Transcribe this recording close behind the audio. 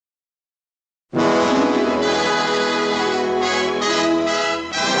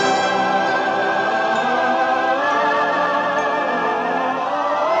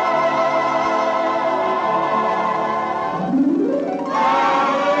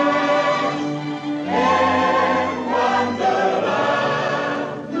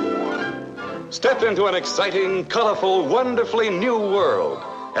Step into an exciting, colorful, wonderfully new world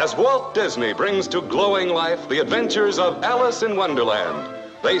as Walt Disney brings to glowing life the adventures of Alice in Wonderland,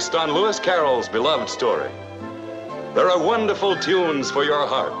 based on Lewis Carroll's beloved story. There are wonderful tunes for your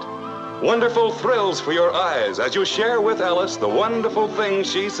heart, wonderful thrills for your eyes as you share with Alice the wonderful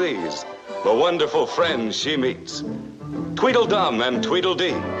things she sees, the wonderful friends she meets. Tweedledum and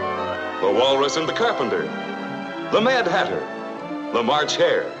Tweedledee, the Walrus and the Carpenter, the Mad Hatter, the March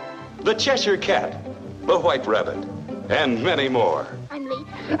Hare, the Cheshire Cat, the White Rabbit, and many more. I'm late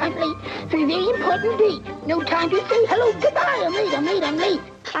for a very important date. No time to say hello, goodbye. I'm late.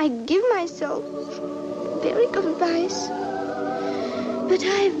 I give myself very good advice, but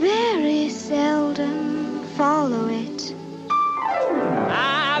I very seldom follow it.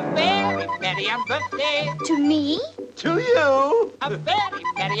 A very, very young birthday. To me? To you. A very,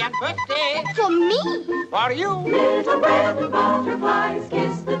 very young birthday. For me? For you. Little red butterflies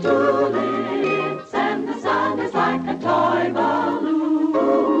kiss the tulips, and the sun is like a toy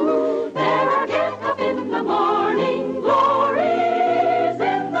balloon. There are get up in the morning glories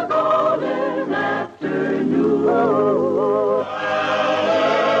in the golden afternoon.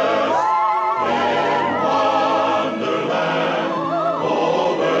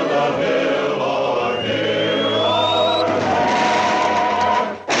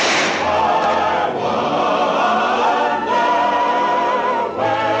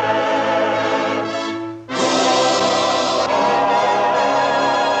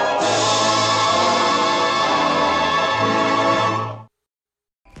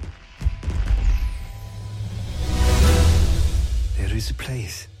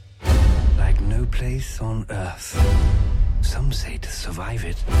 On Earth. Some say to survive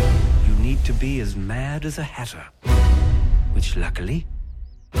it, you need to be as mad as a hatter. Which, luckily,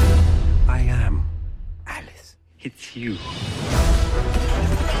 I am. Alice, it's you.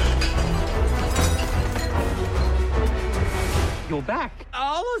 You're back.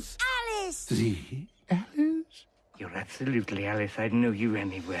 Alice! Alice! See, Alice? You're absolutely Alice. I'd know you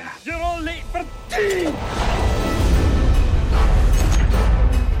anywhere. You're all late for tea!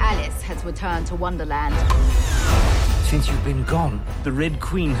 Alice has returned to Wonderland. Since you've been gone, the Red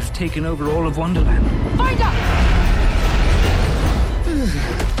Queen has taken over all of Wonderland. Find her!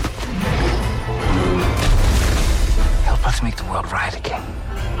 Help us make the world right again.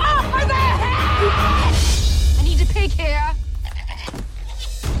 Oh, over here! I need a pig here.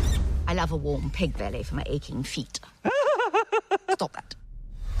 I love a warm pig belly for my aching feet. Stop that.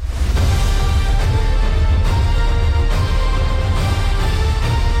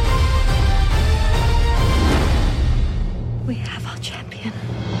 We have our champion.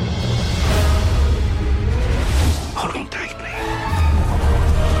 Hold on tightly.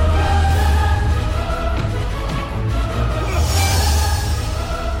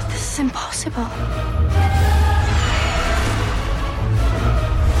 This is impossible.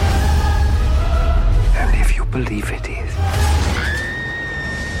 Only if you believe it is.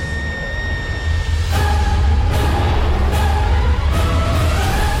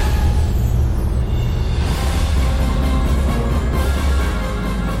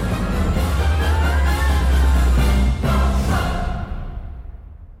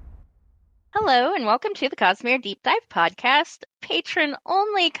 Hello, and welcome to the Cosmere Deep Dive Podcast,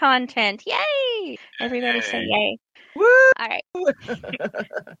 patron-only content. Yay! Everybody say yay. Woo! All right.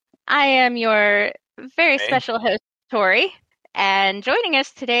 I am your very special host, Tori, and joining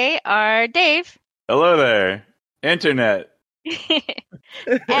us today are Dave. Hello there, Internet.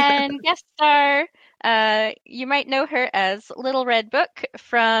 And guest star, you might know her as Little Red Book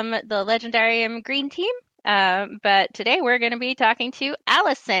from the Legendarium Green Team. But today we're going to be talking to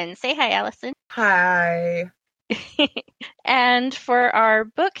Allison. Say hi, Allison. Hi. And for our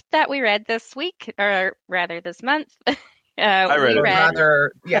book that we read this week, or rather this month, I read it.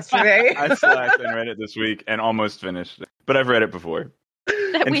 Rather yesterday. I slacked and read it this week and almost finished it, but I've read it before.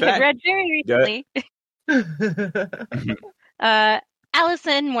 That we had read very recently. Alice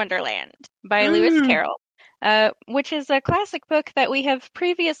in Wonderland by Lewis Carroll. Which is a classic book that we have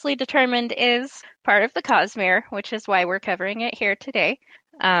previously determined is part of the Cosmere, which is why we're covering it here today.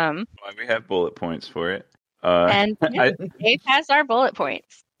 We have bullet points for it. And Dave has our bullet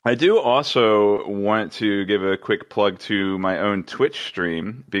points. I do also want to give a quick plug to my own Twitch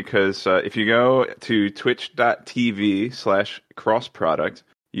stream, because if you go to twitch.tv/crossproduct,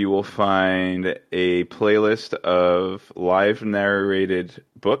 you will find a playlist of live narrated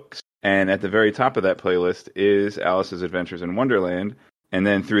books. And at the very top of that playlist is Alice's Adventures in Wonderland, and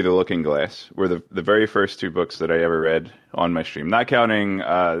then Through the Looking Glass were the very first two books that I ever read on my stream. Not counting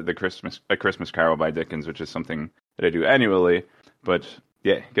A Christmas Carol by Dickens, which is something that I do annually. But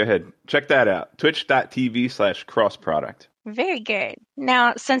Yeah, go ahead. Check that out. Twitch.tv/crossproduct. Very good.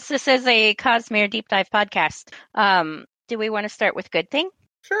 Now, since this is a Cosmere Deep Dive podcast, do we want to start with Good Thing?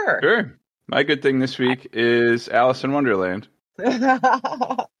 Sure. My good thing this week is Alice in Wonderland. Come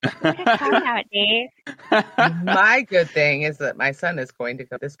out, Dave. My good thing is that my son is going to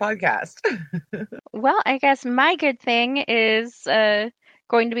go to this podcast. Well, I guess my good thing is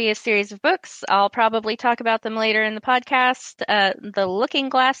going to be a series of books. I'll probably talk about them later in the podcast. The Looking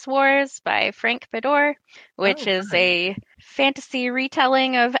Glass Wars by Frank Fedor, which is a fantasy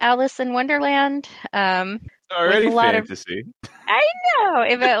retelling of Alice in Wonderland. Already fantasy. I know,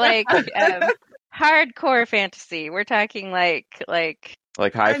 but like hardcore fantasy. We're talking like high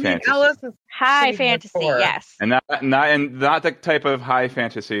fantasy. Alice is high fantasy, hardcore. yes. And not the type of high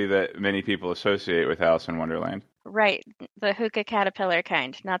fantasy that many people associate with Alice in Wonderland. Right, the hookah caterpillar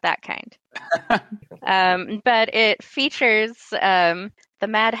kind, not that kind. But it features the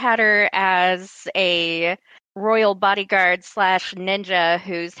Mad Hatter as a royal bodyguard / ninja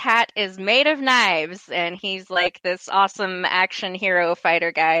whose hat is made of knives, and he's like this awesome action hero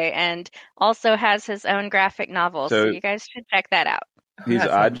fighter guy, and also has his own graphic novel. So you guys should check that out. He's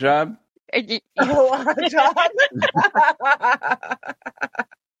Odd Job? Odd Job.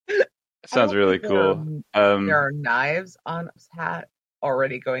 Sounds really cool. There are knives on his hat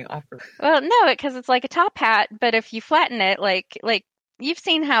already going off. Well, no, because it's like a top hat, but if you flatten it, like you've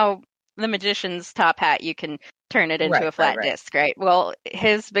seen how the magician's top hat, you can turn it into a flat disc, right? Well,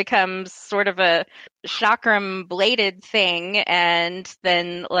 his becomes sort of a chakram bladed thing, and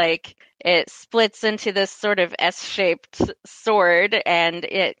then like it splits into this sort of S-shaped sword, and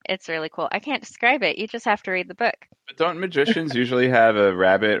it's really cool. I can't describe it. You just have to read the book. But don't magicians usually have a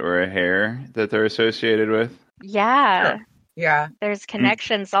rabbit or a hare that they're associated with? Yeah. Sure. Yeah. There's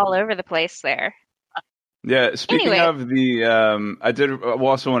connections all over the place there. Yeah, speaking of the, I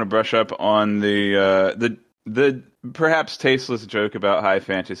also want to brush up on the perhaps tasteless joke about high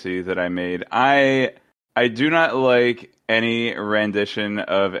fantasy that I made. I do not like any rendition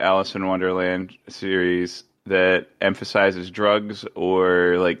of Alice in Wonderland series that emphasizes drugs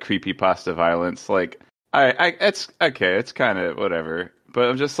or like creepypasta violence. Like, it's okay, it's kind of whatever. But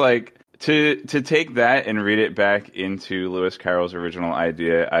I'm just like, to take that and read it back into Lewis Carroll's original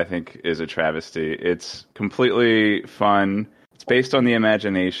idea, I think is a travesty. It's completely fun. It's based on the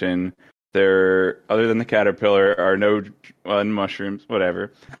imagination. There, other than the caterpillar, are no mushrooms,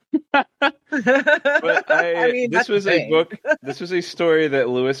 whatever. But this was a book. This was a story that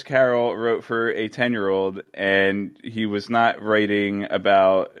Lewis Carroll wrote for a 10-year-old, and he was not writing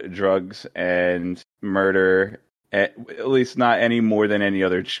about drugs and murder. At least not any more than any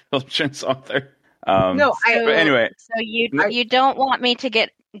other children's author. But anyway. So you don't want me to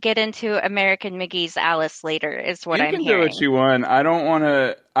get into American McGee's Alice later, is what I'm hearing. You can do what you want. I don't want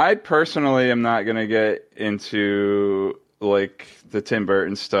to. I personally am not going to get into like the Tim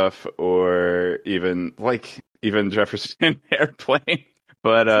Burton stuff or even Jefferson Airplane.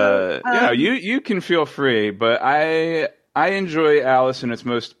 But you can feel free. But I enjoy Alice in its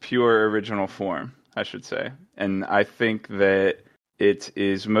most pure original form, I should say. And I think that it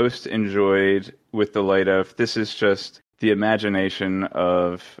is most enjoyed with the light of, this is just the imagination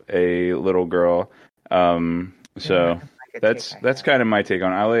of a little girl. So that's kind of my take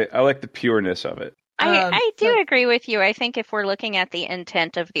on it. I like the pureness of it. I do agree with you. I think if we're looking at the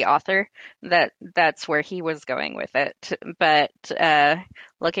intent of the author, that's where he was going with it. But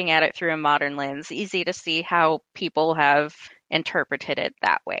looking at it through a modern lens, easy to see how people have interpreted it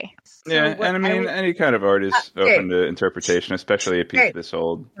that way. Yeah, and I mean, any kind of art is open to interpretation, especially a piece this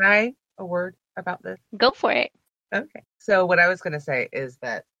old. Can I a word about this? Go for it. Okay. So what I was going to say is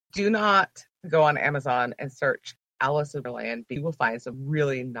that do not go on Amazon and search Alice in Wonderland. You will find some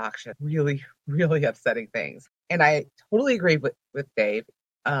really noxious, really, really upsetting things. And I totally agree with Dave.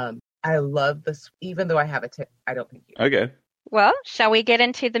 I love this, even though I have a tip. I don't think you. Okay. Well, shall we get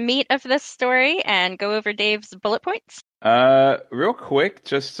into the meat of this story and go over Dave's bullet points? Real quick,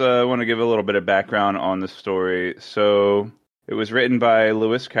 just want to give a little bit of background on the story. So it was written by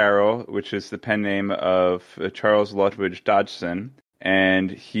Lewis Carroll, which is the pen name of Charles Lutwidge Dodgson, and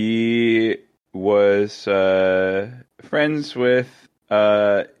he was friends with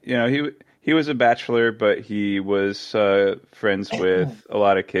he was a bachelor, but he was friends with a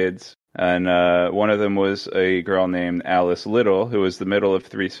lot of kids. And one of them was a girl named Alice Little, who was the middle of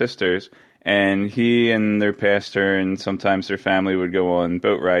three sisters. And he and their pastor and sometimes their family would go on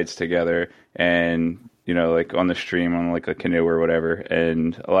boat rides together and, like on the stream on like a canoe or whatever.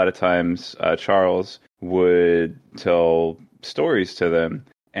 And a lot of times Charles would tell stories to them.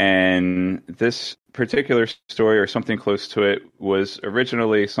 And this particular story, or something close to it, was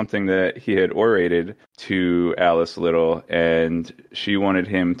originally something that he had orated to Alice Little, and she wanted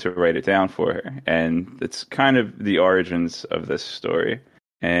him to write it down for her. And it's kind of the origins of this story.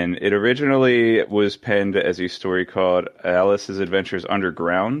 And it originally was penned as a story called Alice's Adventures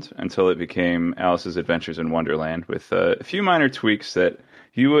Underground until it became Alice's Adventures in Wonderland, with a few minor tweaks that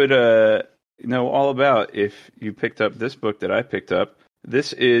you would know all about if you picked up this book that I picked up.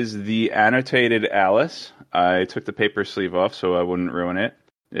 This is the annotated Alice. I took the paper sleeve off so I wouldn't ruin it.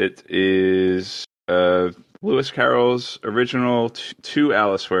 It is Lewis Carroll's original two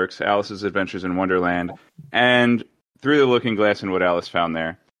Alice works, Alice's Adventures in Wonderland, and Through the Looking Glass and What Alice Found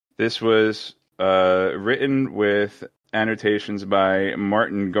There. This was written with annotations by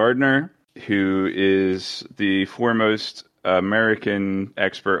Martin Gardner, who is the foremost American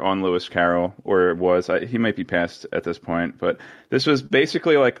expert on Lewis Carroll, or was. He might be past at this point, but this was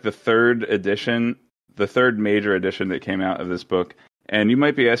basically like the third major edition that came out of this book. And you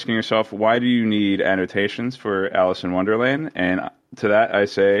might be asking yourself, why do you need annotations for Alice in Wonderland? And to that I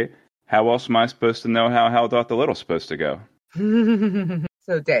say, how else am I supposed to know how Hal Dot the Little's supposed to go?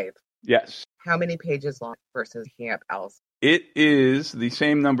 So, Dave. Yes. How many pages long versus Camp Alice? It is the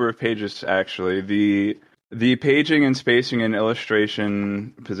same number of pages, actually. The paging and spacing and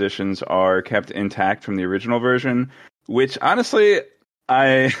illustration positions are kept intact from the original version, which honestly,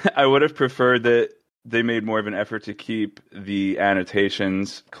 I would have preferred that they made more of an effort to keep the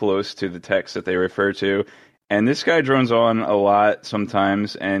annotations close to the text that they refer to. And this guy drones on a lot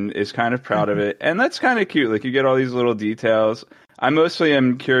sometimes and is kind of proud of it. And that's kind of cute. Like, you get all these little details. I mostly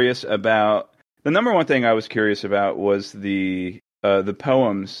am curious about... The number one thing I was curious about was the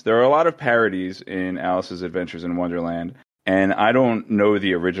poems. There are a lot of parodies in Alice's Adventures in Wonderland, and I don't know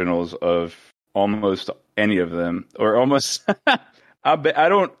the originals of almost any of them, or almost. I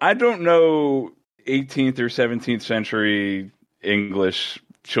don't know 18th or 17th century English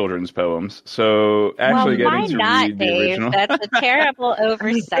children's poems. So actually getting to read the original. That's a terrible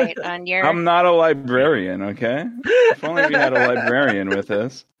oversight on your... I'm not a librarian, okay? If only we had a librarian with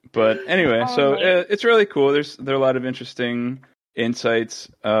us. But anyway, it's really cool. There are a lot of interesting insights,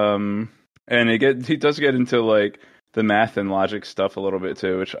 and he does get into like the math and logic stuff a little bit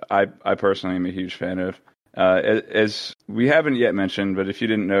too, which I personally am a huge fan of. As we haven't yet mentioned, but if you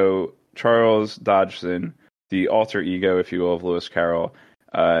didn't know, Charles Dodgson, the alter ego, if you will, of Lewis Carroll,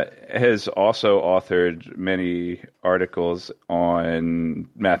 has also authored many articles on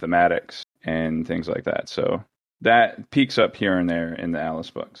mathematics and things like that. So that peaks up here and there in the Alice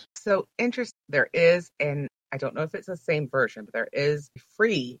books. So interesting. There is, and I don't know if it's the same version, but there is a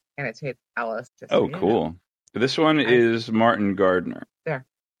free annotated Alice. Oh, cool. This one is Martin Gardner. There.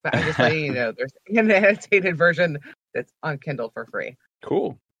 But I'm just letting you know, there's an annotated version that's on Kindle for free.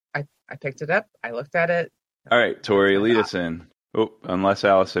 Cool. I picked it up. I looked at it. All right, Tori, lead us in. Oh, unless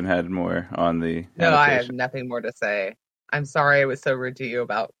Allison had more on the No, annotation. I have nothing more to say. I'm sorry I was so rude to you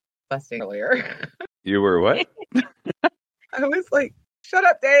about busting earlier. You were what? I was like, shut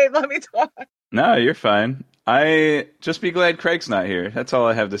up, Dave. Let me talk. No, you're fine. I just be glad Craig's not here. That's all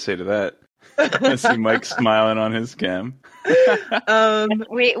I have to say to that. I see Mike smiling on his cam.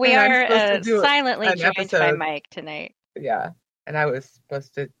 We are silently joined by Mike tonight. Yeah, and I was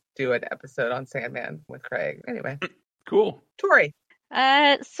supposed to do an episode on Sandman with Craig. Anyway, cool. Tori.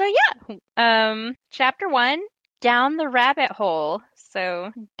 Chapter 1, Down the Rabbit Hole.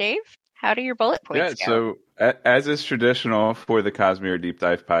 So, Dave, how do your bullet points go? So as is traditional for the Cosmere Deep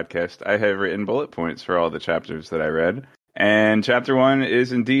Dive podcast, I have written bullet points for all the chapters that I read. And chapter 1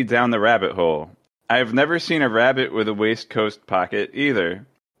 is indeed Down the Rabbit Hole. I have never seen a rabbit with a waistcoat pocket either.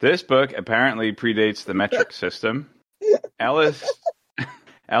 This book apparently predates the metric system. Alice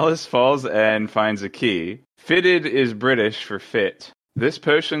falls and finds a key. Fitted is British for fit. This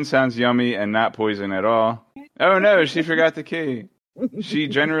potion sounds yummy and not poison at all. Oh no, she forgot the key. She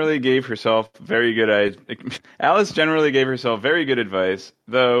generally gave herself Alice generally gave herself very good advice,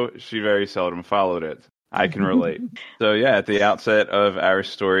 though she very seldom followed it. I can relate. So yeah, at the outset of our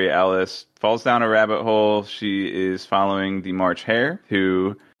story, Alice falls down a rabbit hole. She is following the March Hare,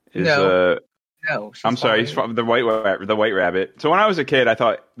 who is I'm sorry, he's the white rabbit. So when I was a kid, I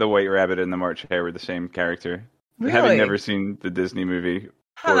thought the White Rabbit and the March Hare were the same character. Really? Having never seen the Disney movie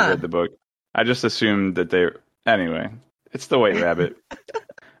or read the book, I just assumed that they're... Anyway, it's the White Rabbit.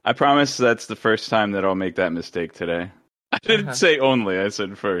 I promise that's the first time that I'll make that mistake today. I didn't say only, I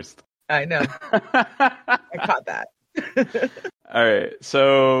said first. I know. I caught that. All right,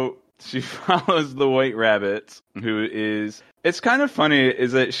 so she follows the White Rabbit, who is... It's kind of funny,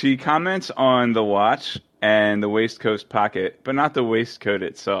 is that she comments on the watch and the waistcoat pocket, but not the waistcoat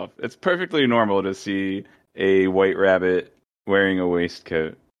itself. It's perfectly normal to see a white rabbit wearing a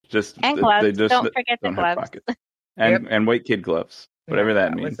waistcoat. Just And gloves. they just Don't forget the don't have gloves. pockets. And white kid gloves, whatever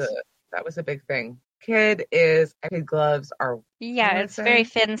that means. That was a big thing. Kid gloves are. Yeah, it's very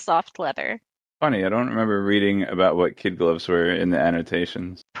thin, soft leather. Funny, I don't remember reading about what kid gloves were in the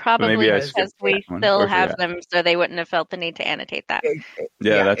annotations. Probably because we still have them, so they wouldn't have felt the need to annotate that.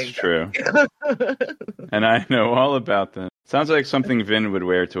 Yeah, that's true. And I know all about them. Sounds like something Vin would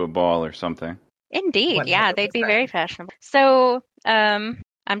wear to a ball or something. Indeed, 100%. Yeah, they'd be very fashionable. So, I'm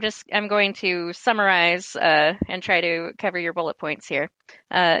going to summarize and try to cover your bullet points here.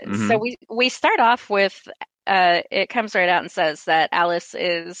 So we start off with. It comes right out and says that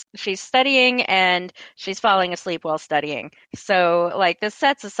she's studying and she's falling asleep while studying. So, like, this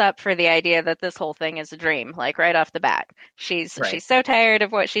sets us up for the idea that this whole thing is a dream, like, right off the bat. She's so tired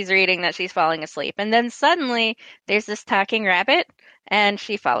of what she's reading that she's falling asleep. And then suddenly there's this talking rabbit and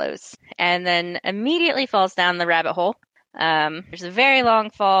she follows and then immediately falls down the rabbit hole. There's a very long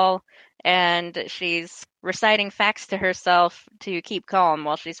fall and she's reciting facts to herself to keep calm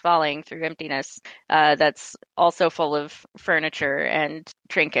while she's falling through emptiness that's also full of furniture and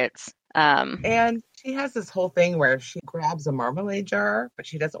trinkets. And she has this whole thing where she grabs a marmalade jar, but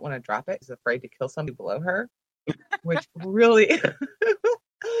she doesn't want to drop it. She's afraid to kill somebody below her, which really,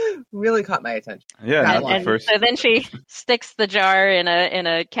 really caught my attention. Yeah, so then she sticks the jar in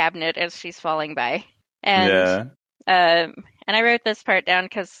a cabinet as she's falling by. And and I wrote this part down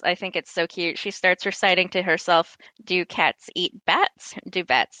because I think it's so cute. She starts reciting to herself, "Do cats eat bats? Do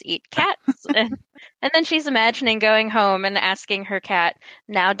bats eat cats?" and then she's imagining going home and asking her cat,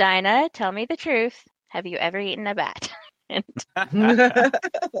 "Now, Dinah, tell me the truth. Have you ever eaten a bat?" I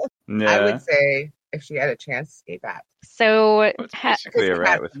would say if she had a chance, a bat. So it's basically a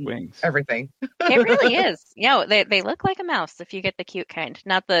rat with wings. Everything. It really is. Yeah, they look like a mouse if you get the cute kind,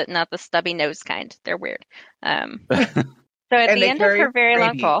 not the stubby nose kind. They're weird. So at the end of her very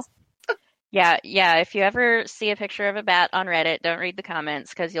long fall, yeah. If you ever see a picture of a bat on Reddit, don't read the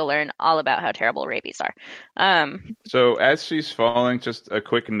comments because you'll learn all about how terrible rabies are. So as she's falling, just a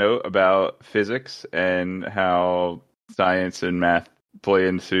quick note about physics and how science and math play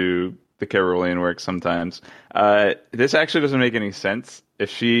into the Carolian work sometimes. This actually doesn't make any sense. If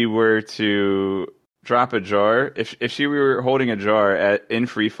she were to drop a jar, if she were holding a jar in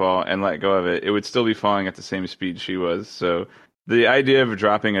free fall and let go of it, it would still be falling at the same speed she was. So the idea of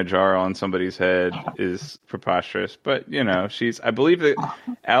dropping a jar on somebody's head is preposterous. But, I believe that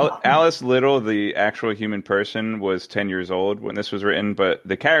Alice Little, the actual human person, was 10 years old when this was written, but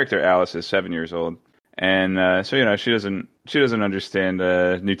the character Alice is 7 years old. And so she doesn't understand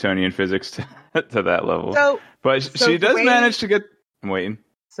Newtonian physics to that level. But she does manage to get. I'm waiting.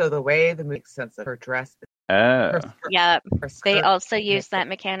 So the way the movie makes sense of her dress. Yeah, they also use that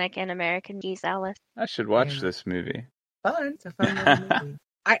mechanic in American Geese Alice. I should watch this movie. It's a fun little movie.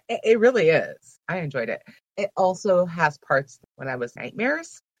 It really is. I enjoyed it. It also has parts when I was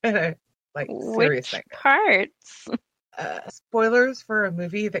nightmares. Like serious Which parts? Spoilers for a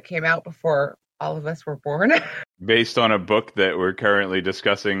movie that came out before all of us were born. Based on a book that we're currently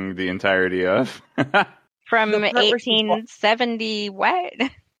discussing the entirety of. From 1870 what?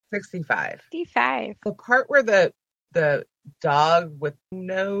 65. 65. The part where the dog with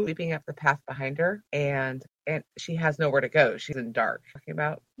no sleeping up the path behind her and she has nowhere to go. She's in dark. Talking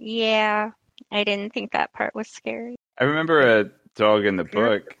about. Yeah, I didn't think that part was scary. I remember a dog in the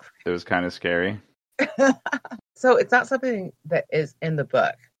book that was kind of scary. So it's not something that is in the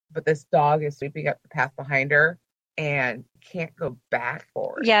book, but this dog is sweeping up the path behind her and can't go back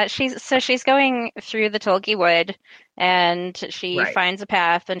forward. Yeah, she's going through the Tulgey Wood and she finds a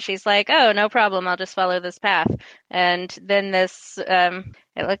path and she's like, "Oh, no problem, I'll just follow this path." And then this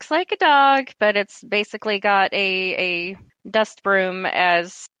it looks like a dog, but it's basically got a dust broom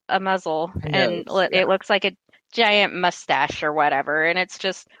as a muzzle and it looks like a giant mustache or whatever, and it's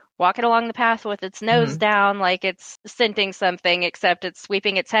just walking along the path with its nose down like it's scenting something, except it's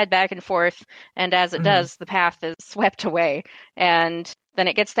sweeping its head back and forth, and as it does, the path is swept away. And then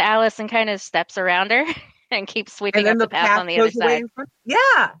it gets to Alice and kind of steps around her and keeps sweeping up the path on the other side.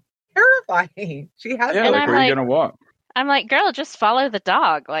 Yeah, terrifying. She has where are you going to walk? I'm like, girl, just follow the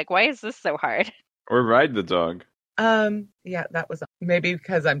dog. Like, why is this so hard? Or ride the dog. Yeah, that was maybe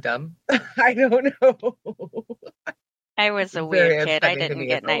because I'm dumb. I don't know. I was a weird kid. I didn't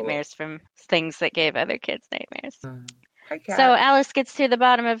get nightmares from things that gave other kids nightmares. So Alice gets to the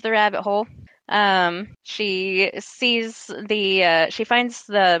bottom of the rabbit hole. She sees she finds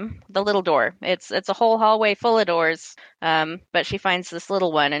the little door. It's a whole hallway full of doors. But she finds this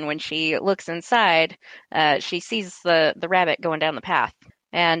little one, and when she looks inside, she sees the rabbit going down the path.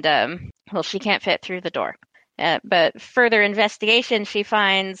 And well, she can't fit through the door. But further investigation, she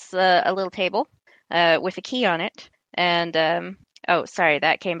finds a little table with a key on it. And oh, sorry,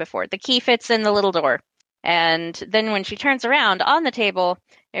 that came before. The key fits in the little door. And then when she turns around on the table,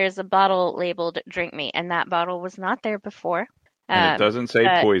 there's a bottle labeled "Drink Me," and that bottle was not there before. And it doesn't say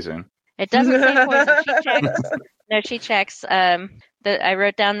poison. It doesn't say poison. She checks. No, she checks. I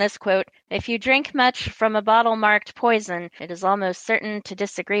wrote down this quote: "If you drink much from a bottle marked poison, it is almost certain to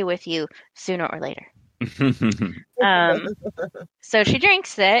disagree with you sooner or later." So she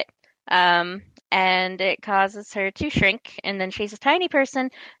drinks it. And it causes her to shrink, and then she's a tiny person,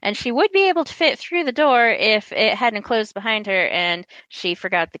 and she would be able to fit through the door if it hadn't closed behind her and she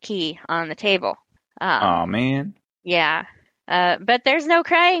forgot the key on the table. Oh man. Yeah. But there's no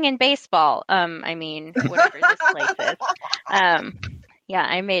crying in baseball. I mean, whatever this place is. Yeah,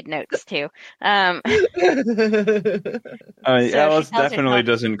 I made notes too. Alice definitely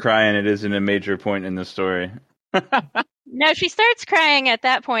doesn't cry, and it isn't a major point in the story. No, she starts crying at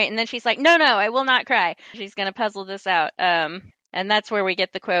that point, and then she's like, no, I will not cry. She's going to puzzle this out. And that's where we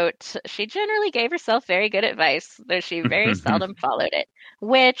get the quote, "She generally gave herself very good advice, though she very seldom followed it,"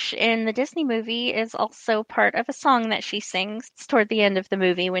 which in the Disney movie is also part of a song that she sings toward the end of the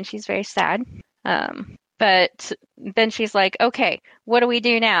movie when she's very sad. But then she's like, okay, what do we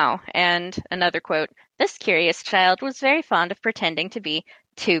do now? And another quote, "This curious child was very fond of pretending to be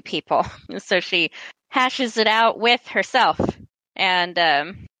two people." So she hashes it out with herself, and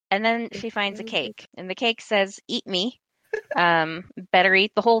then she finds a cake, and the cake says, "Eat me." Better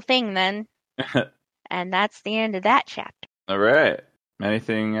eat the whole thing then. And that's the end of that chapter. All right.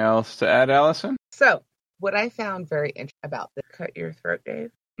 Anything else to add, Allison? So, what I found very interesting about the cut your throat,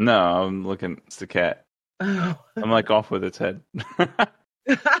 Dave. No, I'm looking. It's the cat. Oh. I'm like off with its head.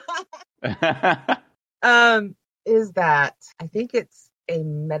 Is that I think it's a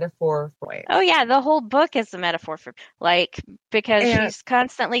metaphor for it. Oh yeah, the whole book is a metaphor for because she's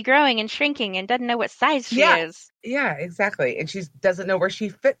constantly growing and shrinking and doesn't know what size she is. Yeah, exactly. And she doesn't know where she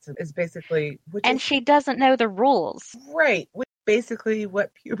fits is basically she doesn't know the rules. Right. Which is basically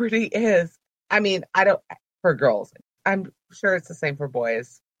what puberty is. I mean, for girls. I'm sure it's the same for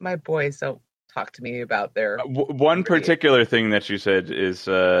boys. My boys don't talk to me about their one puberty. particular thing that you said is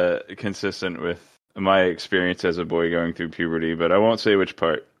consistent with my experience as a boy going through puberty, but I won't say which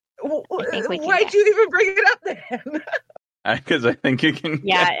part. Why'd you even bring it up then? Because I think you can.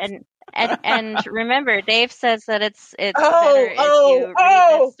 Yeah, and remember, Dave says that it's better if you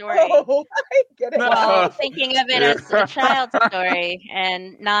read this story I get it. while thinking of it as a child's story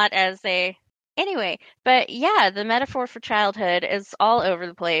and not as a. Anyway, but yeah, the metaphor for childhood is all over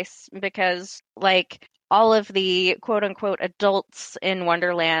the place because, all of the quote-unquote adults in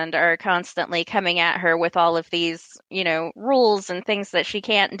Wonderland are constantly coming at her with all of these, rules and things that she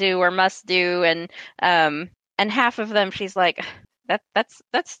can't do or must do, and half of them she's like, that's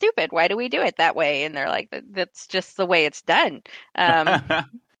stupid. Why do we do it that way? And they're like, that's just the way it's done.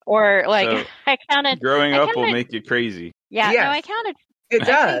 Or so, I counted. Growing up will make you crazy. Yeah, yes. no, I counted. It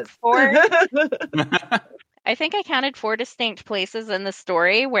does. I think I counted 4 distinct places in the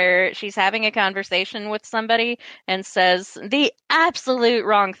story where she's having a conversation with somebody and says the absolute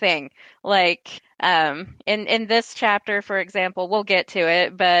wrong thing. In this chapter, for example, we'll get to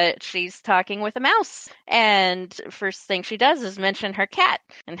it, but she's talking with a mouse. And first thing she does is mention her cat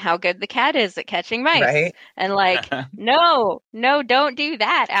and how good the cat is at catching mice. Right. And no, don't do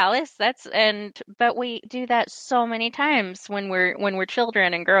that, Alice. But we do that so many times when we're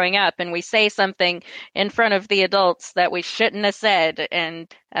children and growing up, and we say something in front of the adults that we shouldn't have said.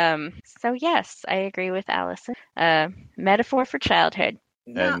 And so yes, I agree with Allison. Metaphor for childhood.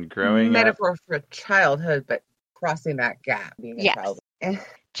 And growing metaphor for childhood, but crossing that gap. Being a child.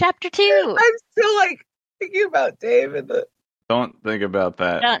 Chapter 2. I'm still thinking about Dave and the. Don't think about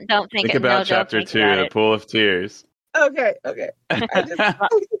that. Don't think about chapter 2, the pool of tears. Okay.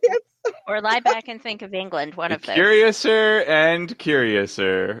 Or lie back and think of England. One of those. Curiouser and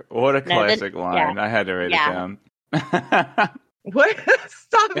curiouser. What a classic line! Yeah. I had to write it down. What?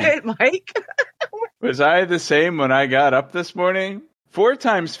 Stop it, Mike. Was I the same when I got up this morning? 4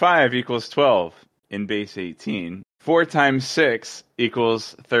 times 5 equals 12 in base 18. 4 times 6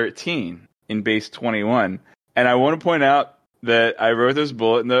 equals 13 in base 21. And I want to point out that I wrote this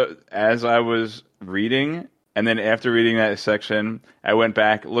bullet note as I was reading And then after reading that section, I went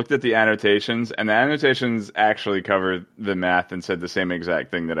back, looked at the annotations, and the annotations actually covered the math and said the same exact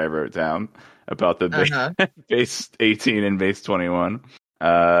thing that I wrote down about the base 18 and base 21,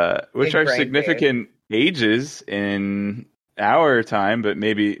 which are significant ages in our time, but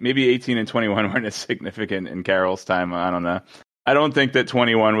maybe 18 and 21 weren't as significant in Carol's time. I don't know. I don't think that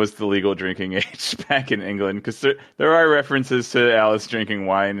 21 was the legal drinking age back in England, because there are references to Alice drinking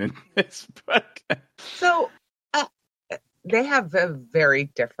wine in this book. So they have a very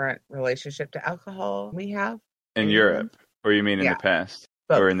different relationship to alcohol than we have. In Europe? Or you mean in the past?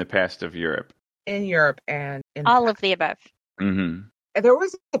 Both. Or in the past of Europe? In Europe and in all of the above. Mm-hmm. There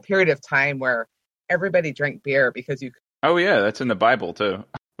was a period of time where everybody drank beer because you could. Oh, yeah, that's in the Bible, too.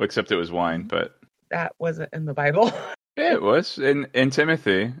 Except it was wine, but... That wasn't in the Bible. Yeah, it was in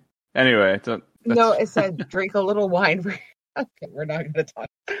Timothy. Anyway, no, it said drink a little wine. Okay, we're not going to talk.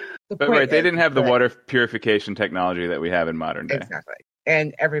 But right, they didn't have the water purification technology that we have in modern day. Exactly,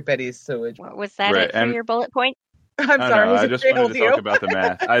 and everybody's sewage. What was that it for your bullet point? I'm sorry, I just wanted to talk about the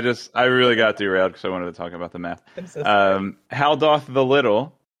math. I really got derailed because I wanted to talk about the math. I'm so sorry. How doth the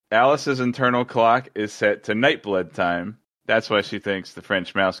little? Alice's internal clock is set to nightblood time. That's why she thinks the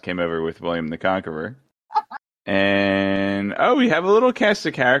French mouse came over with William the Conqueror. And, we have a little cast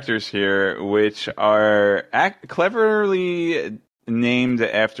of characters here, which are cleverly named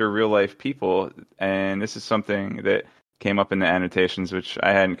after real-life people. And this is something that came up in the annotations, which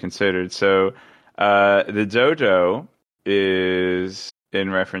I hadn't considered. So, the dodo is in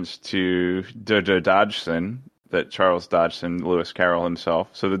reference to Dodo Dodgson, that Charles Dodgson, Lewis Carroll himself.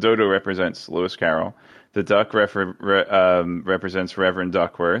 So the dodo represents Lewis Carroll. The duck represents Reverend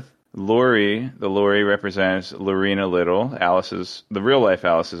Duckworth. The Lori represents Lorena Little, the real life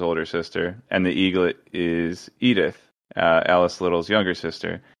Alice's older sister, and the eaglet is Edith, Alice Little's younger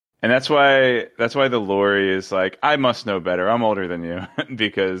sister. And that's why the Lori is like, I must know better. I'm older than you,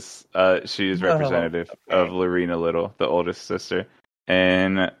 because she is representative of Lorena Little, the oldest sister.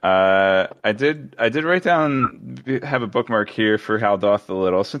 And I did write down, have a bookmark here for How Doth the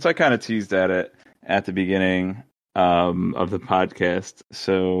Little, since I kind of teased at it at the beginning of the podcast.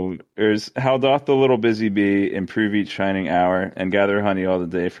 So there's how doth the little busy bee improve each shining hour and gather honey all the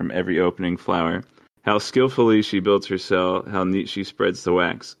day from every opening flower. How skillfully she builds her cell, how neat she spreads the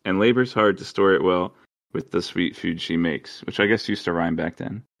wax, and labors hard to store it well with the sweet food she makes, which I guess used to rhyme back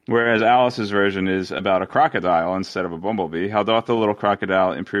then. Whereas Alice's version is about a crocodile instead of a bumblebee. How doth the little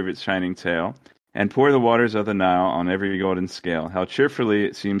crocodile improve its shining tail, and pour the waters of the Nile on every golden scale. How cheerfully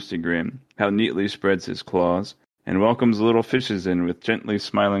it seems to grin, how neatly spreads his claws, and welcomes little fishes in with gently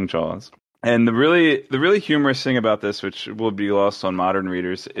smiling jaws. And the really humorous thing about this, which will be lost on modern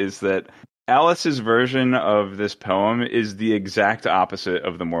readers, is that Alice's version of this poem is the exact opposite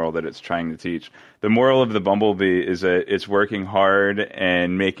of the moral that it's trying to teach. The moral of the bumblebee is that it's working hard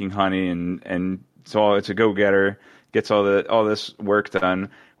and making honey, and it's a go-getter, gets all this work done.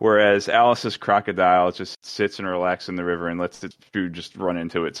 Whereas Alice's crocodile just sits and relaxes in the river and lets its food just run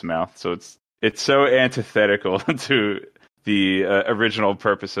into its mouth. So it's so antithetical to the original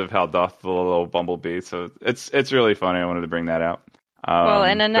purpose of How Doth the Little Bumblebee. So it's really funny. I wanted to bring that out.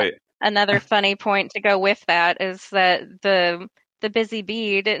 Another funny point to go with that is that the busy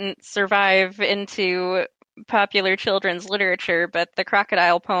bee didn't survive into popular children's literature, but the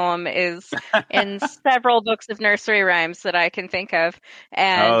crocodile poem is in several books of nursery rhymes that I can think of,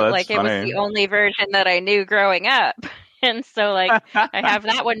 and it was the only version that I knew growing up. And so, I have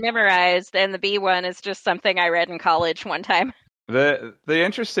that one memorized, and the bee one is just something I read in college one time. The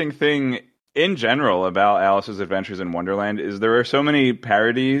interesting thing in general about Alice's Adventures in Wonderland is there are so many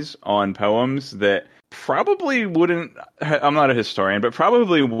parodies on poems that probably wouldn't, I'm not a historian, but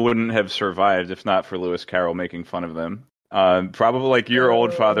probably wouldn't have survived if not for Lewis Carroll making fun of them. Probably like Your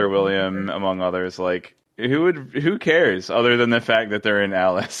Old Father William, among others. Like, who cares other than the fact that they're in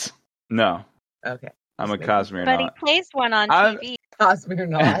Alice? No. Okay. I'm a Cosmere But not. he plays one on TV. Cosmere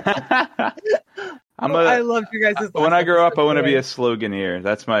not. I love you guys. When I grow up, I want to be a sloganeer.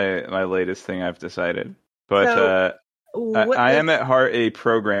 That's my latest thing I've decided. But I am at heart a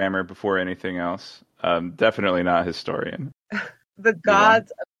programmer before anything else. Definitely not a historian. The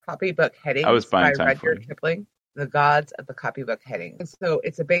Gods of Copybook Headings I was buying by time for Rudyard Kipling. The Gods of the Copybook Headings. And so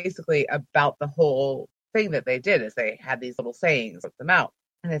it's basically about the whole thing that they did is they had these little sayings, wrote them out.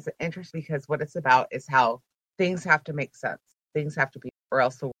 And it's interesting because what it's about is how things have to make sense. Things have to be, or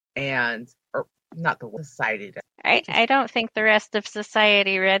else or not the society does. I don't think the rest of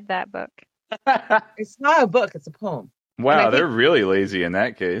society read that book. It's not a book, it's a poem. Wow, they're really lazy in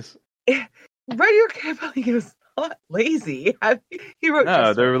that case. Rudyard Kipling is not lazy. He wrote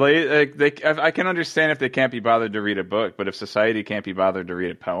No, just they're I can understand if they can't be bothered to read a book, but if society can't be bothered to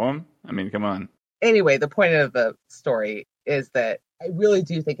read a poem, I mean, come on. Anyway, the point of the story is that I really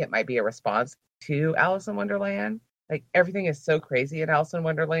do think it might be a response to Alice in Wonderland. Like, everything is so crazy in Alice in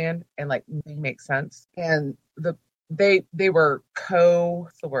Wonderland, and like nothing makes sense. And they were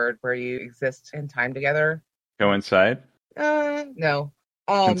what's the word where you exist in time together? Coincide? No.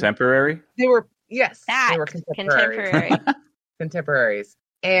 Contemporary? They were they were contemporary. Contemporaries.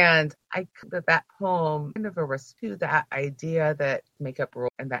 And I that poem kind of a response to that idea that makeup rule,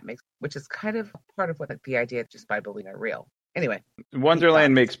 and that makes, which is kind of part of what the idea just by believing it real. Anyway,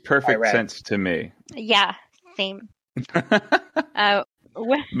 Wonderland makes perfect sense to me. Yeah, same. When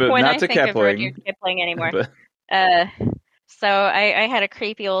not I to think of Kipling, Rudyard Kipling anymore. but- So I had a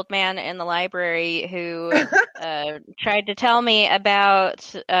creepy old man in the library who tried to tell me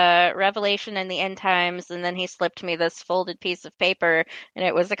about Revelation and the end times, and then he slipped me this folded piece of paper, and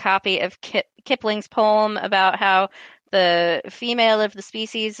it was a copy of Kipling's poem about how the female of the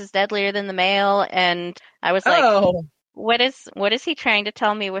species is deadlier than the male, and I was like, what is he trying to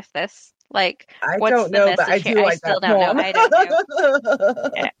tell me with this? Like, I what's don't the know, message but I here? do I like still that don't poem. know. I don't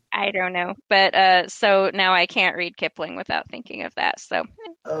know. I don't know. But so now I can't read Kipling without thinking of that. So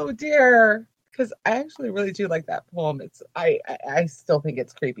Oh dear, because I actually really do like that poem. I still think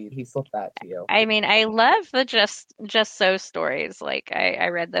it's creepy. He slipped that to you. I mean, I love the just so stories. Like I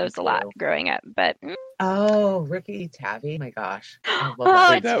read those a lot growing up. But Oh, Ricky Tavi. Oh my gosh, I love oh,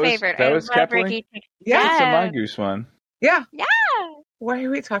 that. it's that was- favorite. that I was love Kipling? Ricky. Yeah. It's a Yeah. mongoose one. Yeah. Yeah. Why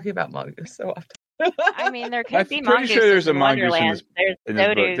are we talking about mongoose so often? I mean, there I'm could be pretty mongooses sure there's a in mongoose in Wonderland. this, There's in this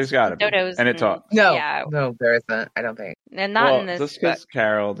book. dodos, There's gotta be. dodos, And it talks. No, Yeah, no, there isn't. I don't think. and not Well, in this just book. because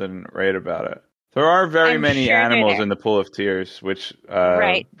Carol didn't write about it. There are very I'm many sure they're animals there. in the Pool of Tears, which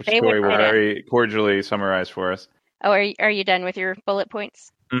Right. which They Tori would will fit in. very cordially summarize for us. Oh, are you done with your bullet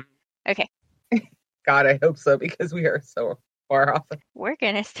points? Mm. Okay. God, I hope so, because we are so far off. We're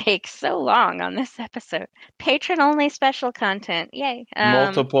gonna take so long on this episode. Patron only special content. Yay.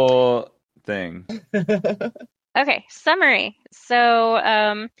 Multiple things. Okay, summary.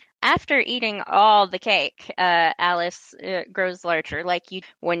 So, after eating all the cake, Alice grows larger, like you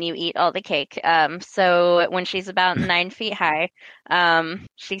when you eat all the cake. So when she's about 9 feet high,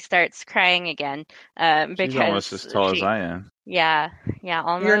 she starts crying again. Because She's almost as tall as I am. Yeah,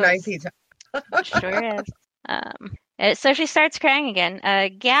 almost. You're 9 feet tall. Sure is. So she starts crying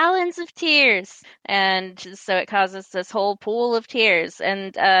again, gallons of tears, and so it causes this whole pool of tears.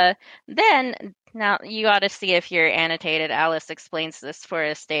 And then, now you ought to see if you're annotated. Alice explains this for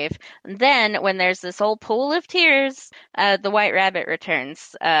us, Dave. Then, when there's this whole pool of tears, the White Rabbit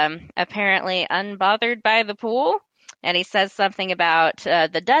returns, apparently unbothered by the pool. And he says something about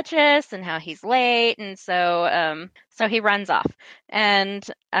the Duchess and how he's late, and so he runs off. And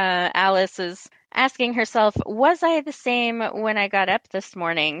Alice is asking herself, was I the same when I got up this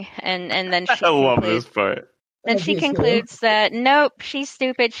morning? And then she I love concludes, this part. then she concludes that nope, she's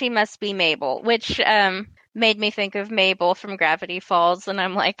stupid, she must be Mabel, which made me think of Mabel from Gravity Falls, and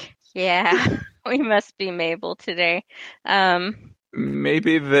I'm like, yeah, we must be Mabel today.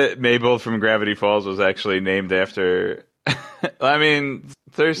 Maybe that Mabel from Gravity Falls was actually named after. I mean,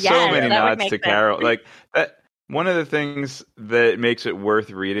 there's so Yes, many that would nods make to sense. Carol. Like one of the things that makes it worth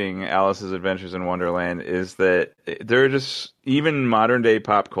reading Alice's Adventures in Wonderland is that there are just even modern day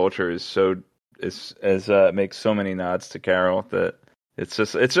pop culture is so makes so many nods to Carol that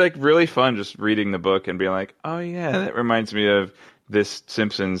it's like really fun just reading the book and being like, oh yeah, that reminds me of this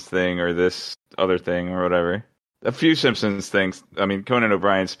Simpsons thing or this other thing or whatever. A few Simpsons things. I mean, Conan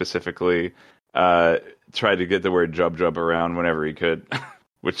O'Brien specifically tried to get the word "jub jub" around whenever he could,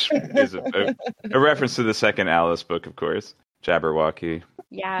 which is a reference to the second Alice book, of course. Jabberwocky.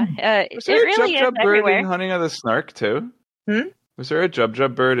 Yeah, Was it there really a is jub jub bird everywhere. in Hunting of the Snark too? Was there a jub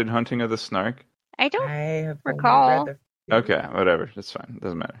jub bird in Hunting of the Snark? I don't I have only recall. read the- Okay, whatever. That's fine.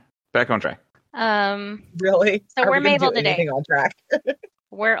 Doesn't matter. Back on track. Really? So Are we're we gonna Mabel do today. anything on track?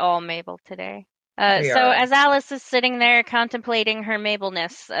 We're all Mabel today. We So are. as Alice is sitting there contemplating her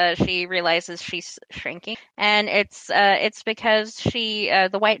Mabelness, she realizes she's shrinking, and it's because the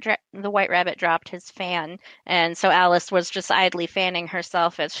white rabbit dropped his fan, and so Alice was just idly fanning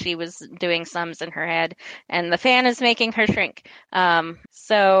herself as she was doing sums in her head, and the fan is making her shrink.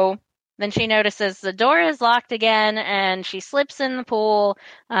 So then she notices the door is locked again, and she slips in the pool.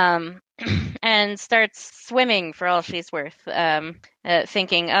 And starts swimming for all she's worth,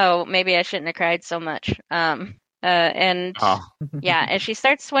 thinking, oh, maybe I shouldn't have cried so much. And yeah, and she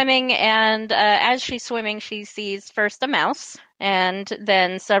starts swimming, and as she's swimming, she sees first a mouse and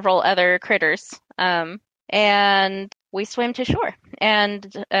then several other critters. and we swim to shore.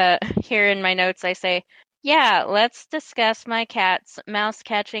 And here in my notes, I say, yeah, let's discuss my cat's mouse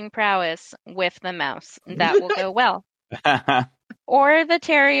catching prowess with the mouse. That will go well. Or the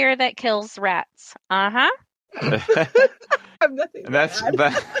terrier that kills rats. Uh-huh. I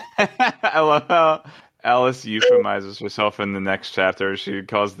love how Alice euphemizes herself in the next chapter. She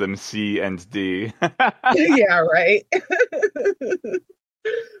calls them C and D. Yeah, right. I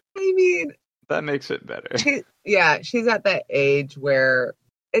mean, that makes it better. She's at that age where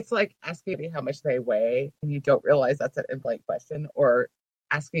it's like asking me how much they weigh and you don't realize that's an in-blank question, or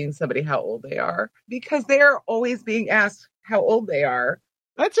asking somebody how old they are, because they are always being asked how old they are.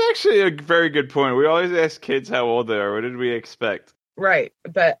 That's actually a very good point. We always ask kids how old they are. What did we expect? Right.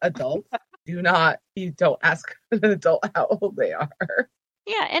 But adults you don't ask an adult how old they are.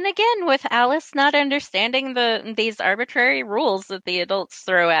 Yeah, and again, with Alice not understanding these arbitrary rules that the adults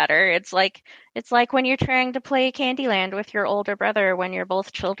throw at her, it's like when you're trying to play Candyland with your older brother when you're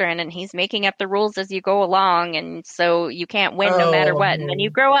both children, and he's making up the rules as you go along, and so you can't win no matter what, and then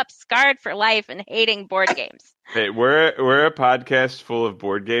you grow up scarred for life and hating board games. Hey, we're a podcast full of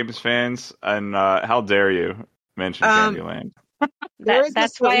board games fans, and how dare you mention Candyland?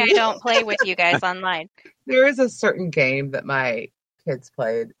 That's why I don't play with you guys online. There is a certain game that my kids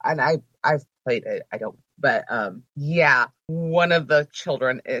played, and I've played it. I don't, but yeah, one of the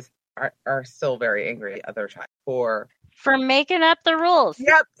children are still very angry at the other child for making up the rules.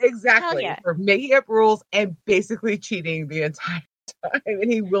 Yep, exactly. Yeah. For making up rules and basically cheating the entire time,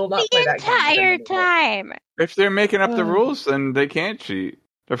 and he will not play that game entire time. If they're making up the rules, then they can't cheat.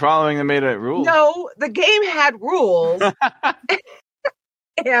 They're following the made-up rules. No, the game had rules,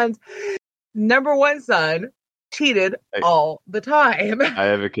 and number one son cheated all the time. I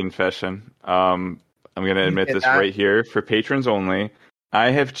have a confession. I'm going to admit this right here for patrons only.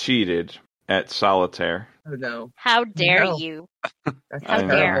 I have cheated at solitaire. Oh no! How dare you? That's how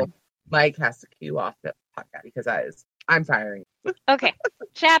terrible. Mike has to cue off the podcast because I'm firing. Okay,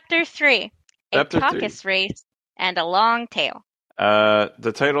 chapter 3: a caucus race and a long tail.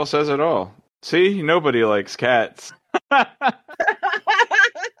 The title says it all. See, nobody likes cats. I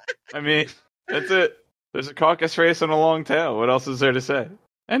mean, that's it. There's a caucus race and a long tail. What else is there to say?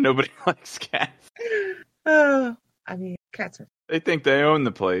 And nobody likes cats. I mean, cats are... They think they own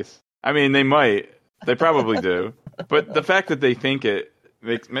the place. I mean, they might. They probably do. But the fact that they think it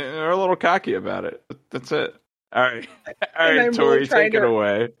makes me... They're a little cocky about it. That's it. All right. All right, Tori, take it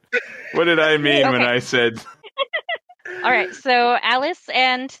away. What did I mean when I said... All right, so Alice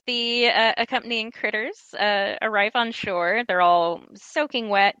and the accompanying critters arrive on shore. They're all soaking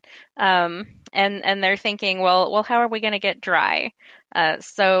wet, and they're thinking, well, how are we going to get dry?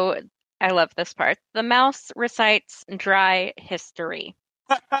 So I love this part. The mouse recites dry history.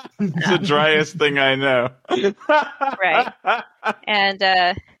 It's the driest thing I know. Right.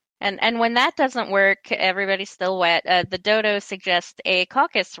 And when that doesn't work, everybody's still wet. The dodo suggests a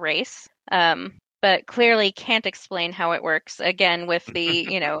caucus race. But clearly can't explain how it works. Again, with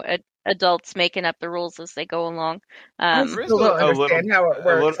the adults making up the rules as they go along. I still don't understand how it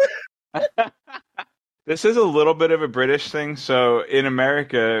works. This is a little bit of a British thing. So in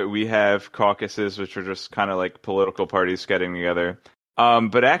America, we have caucuses, which are just kind of like political parties getting together.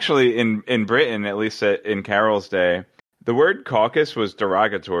 But actually, in Britain, at least in Carol's day, the word caucus was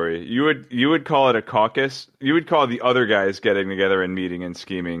derogatory. You would call it a caucus. You would call the other guys getting together and meeting and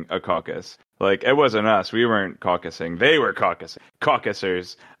scheming a caucus. Like, it wasn't us. We weren't caucusing. They were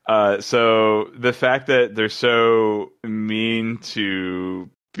caucusers. So the fact that they're so mean to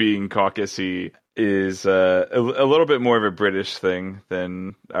being caucusy is a little bit more of a British thing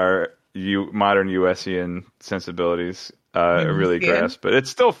than our modern USian sensibilities really grasp. But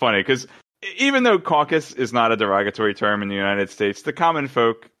it's still funny because even though caucus is not a derogatory term in the United States, the common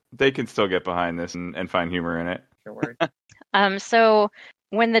folk, they can still get behind this and find humor in it. So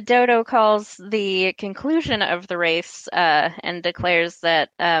when the dodo calls the conclusion of the race and declares that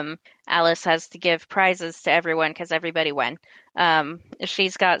Alice has to give prizes to everyone because everybody won,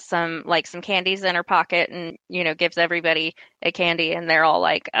 she's got some candies in her pocket and gives everybody a candy, and they're all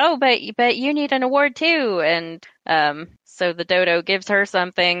like, "Oh, but you need an award too." And so the dodo gives her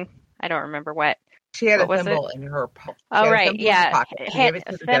something. I don't remember what. She had a thimble in her pocket. Oh, right, yeah.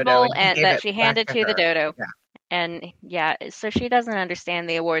 A thimble that she handed to the dodo. Yeah. And yeah, so she doesn't understand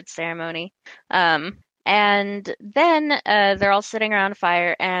the awards ceremony. And then they're all sitting around a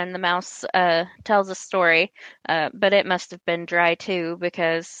fire, and the mouse tells a story, but it must have been dry too,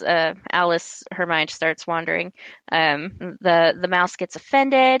 because Alice, her mind starts wandering. The mouse gets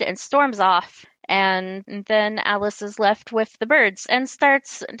offended and storms off, And then Alice is left with the birds and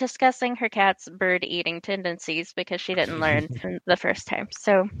starts discussing her cat's bird-eating tendencies because she didn't learn the first time.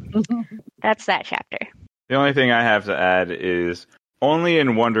 So that's that chapter. The only thing I have to add is only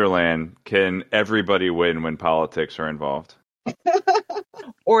in Wonderland can everybody win when politics are involved.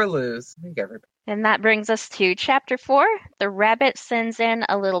 Or lose. I think everybody. And that brings us to chapter 4. The rabbit sends in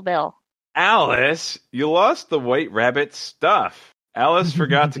a little bill. Alice, you lost the white rabbit's stuff. Alice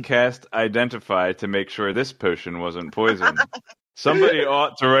forgot to cast Identify to make sure this potion wasn't poison. Somebody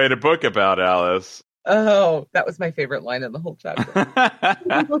ought to write a book about Alice. Oh, that was my favorite line in the whole chapter.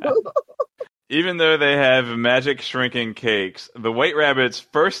 Even though they have magic shrinking cakes, the white rabbit's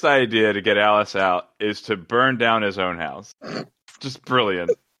first idea to get Alice out is to burn down his own house. Just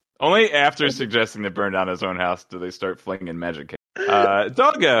brilliant. Only after suggesting to burn down his own house do they start flinging magic cakes.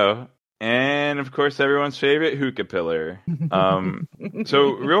 Doggo. And, of course, everyone's favorite hookah pillar.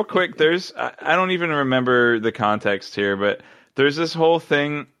 So, real quick, I don't even remember the context here, but there's this whole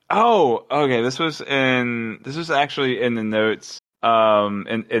thing. Oh, okay, this was actually in the notes,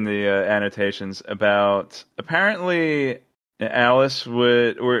 in the annotations about, apparently, Alice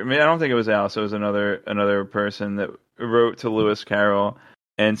would, or I mean, I don't think it was Alice, it was another person that wrote to Lewis Carroll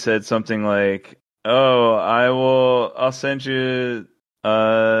and said something like, "Oh, I'll send you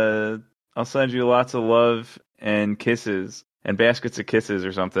lots of love and kisses and baskets of kisses,"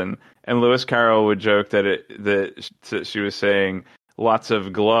 or something. And Lewis Carroll would joke that she was saying lots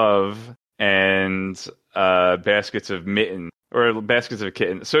of glove and baskets of mitten or baskets of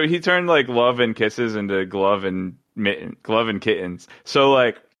kittens. So he turned like love and kisses into glove and kittens. So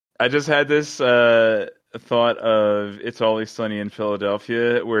like I just had this thought of It's Always Sunny in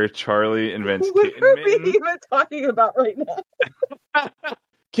Philadelphia, where Charlie invents kitten What are mittens. we even talking about right now?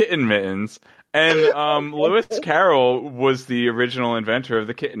 Kitten mittens. And Lewis Carroll was the original inventor of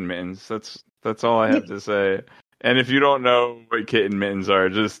the kitten mittens. That's all I have to say. And if you don't know what kitten mittens are,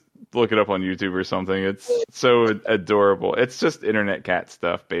 just look it up on YouTube or something. It's so adorable. It's just internet cat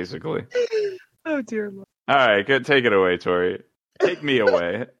stuff, basically. Oh, dear Lord. All right, take it away, Tori. Take me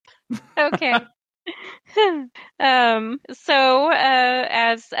away. Okay. As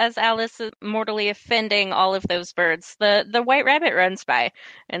Alice is mortally offending all of those birds, the white rabbit runs by,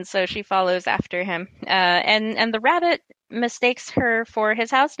 and so she follows after him. And the rabbit mistakes her for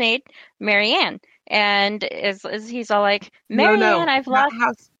his housemaid, Marianne, and he's all like, "Marianne, I've lost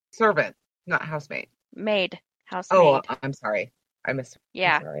house servant, not housemaid, maid, housemaid." Oh, I'm sorry, I missed.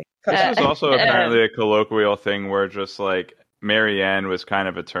 Yeah, sorry. This was also apparently a colloquial thing where just like Marianne was kind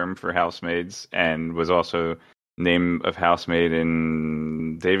of a term for housemaids and was also name of housemaid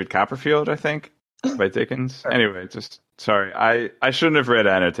in David Copperfield, I think, by Dickens. Anyway, just sorry. I shouldn't have read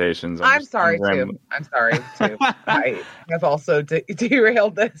annotations. I'm sorry too. I have also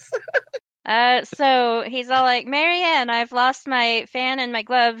derailed this. So he's all like, "Marianne, I've lost my fan and my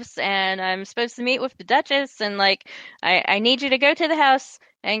gloves, and I'm supposed to meet with the Duchess, and like, I need you to go to the house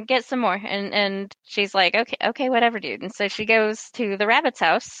and get some more." And she's like, okay, whatever, dude. And so she goes to the rabbit's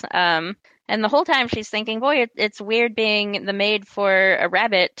house. And the whole time she's thinking, boy, it's weird being the maid for a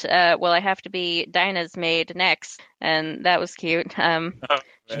rabbit. Well, I have to be Dinah's maid next. And that was cute.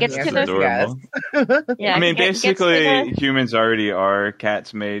 She gets to the adorable. Yeah, I mean, basically, humans already are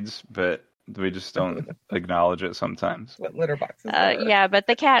cats' maids, but we just don't acknowledge it sometimes. What litter boxes? Yeah, but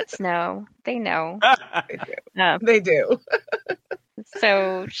the cats know. They know. They do. They do.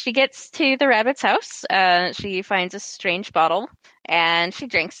 So she gets to the rabbit's house. She finds a strange bottle, and she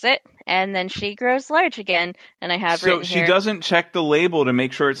drinks it, and then she grows large again. And I have so she here, doesn't check the label to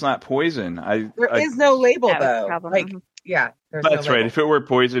make sure it's not poison. There is no label that was the though. problem. Like, yeah, there's that's no right. label. If it were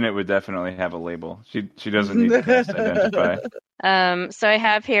poison, it would definitely have a label. She doesn't need to cast Identify. So I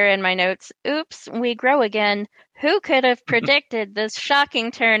have here in my notes, "Oops, we grow again. Who could have predicted this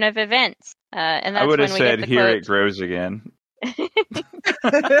shocking turn of events?" And that's I would have when we said, get the "Here quote. it grows again."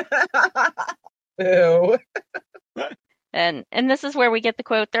 Ew. And this is where we get the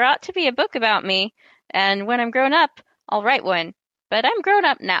quote, "There ought to be a book about me, and when I'm grown up, I'll write one. But I'm grown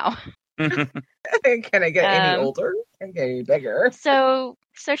up now." Can I get any older? Can I get any bigger? So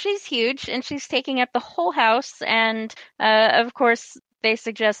she's huge, and she's taking up the whole house, and of course they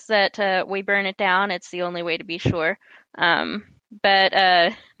suggest that we burn it down. It's the only way to be sure. But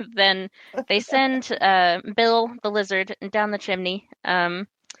then they send Bill the lizard down the chimney.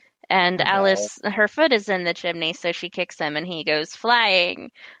 And Alice, her foot is in the chimney, so she kicks him, and he goes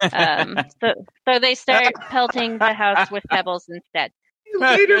flying. So they start pelting the house with pebbles instead.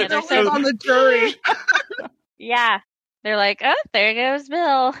 Later, Yeah, they're they're so- on the jury. Yeah, they're like, "Oh, there goes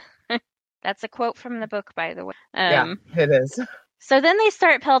Bill." That's a quote from the book, by the way. Yeah, it is. So then they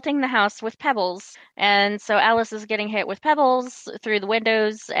start pelting the house with pebbles, and so Alice is getting hit with pebbles through the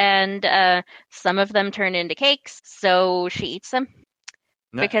windows, and some of them turn into cakes, so she eats them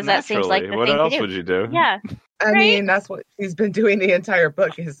because that seems like Naturally. the What thing else to do. would you do? Yeah, I right? mean, that's what she's been doing the entire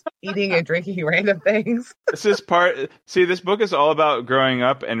book is eating and drinking random things. This is this book is all about growing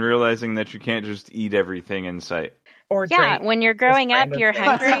up and realizing that you can't just eat everything in sight. Or Yeah, drink. when you're growing up, random you're things.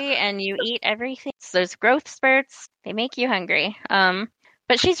 hungry and you eat everything. So those growth spurts, they make you hungry.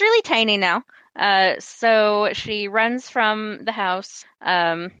 But she's really tiny now. So she runs from the house,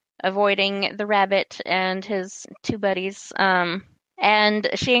 avoiding the rabbit and his two buddies. And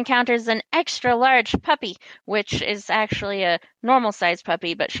she encounters an extra large puppy, which is actually a normal sized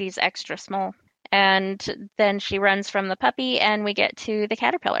puppy, but she's extra small. And then she runs from the puppy, and we get to the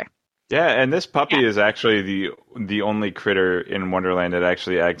caterpillar. Yeah, and this puppy is actually the only critter in Wonderland that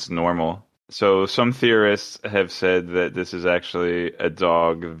actually acts normal. So some theorists have said that this is actually a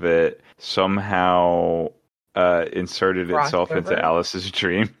dog that somehow inserted itself into Alice's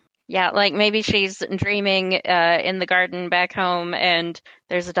dream. Yeah, like maybe she's dreaming in the garden back home, and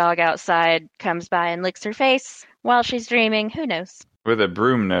there's a dog outside, comes by and licks her face while she's dreaming. Who knows? With a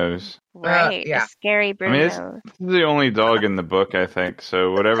broom nose. Right, yeah. a scary broom nose. This is the only dog in the book, I think.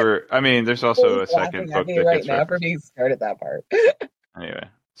 So whatever. I mean, there's also a second book that right gets now for referenced. being scared at that part. Anyway,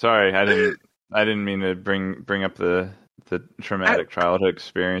 sorry, I didn't mean to bring up the traumatic childhood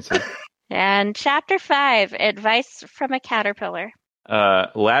experiences. And chapter 5, Advice from a Caterpillar.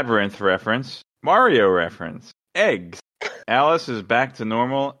 Labyrinth reference, Mario reference, eggs. Alice is back to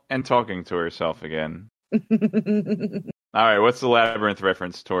normal and talking to herself again. All right, what's the labyrinth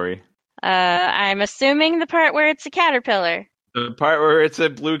reference, Tori? I'm assuming the part where it's a caterpillar. The part where it's a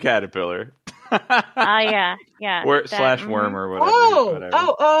blue caterpillar. Yeah. Or / worm or whatever.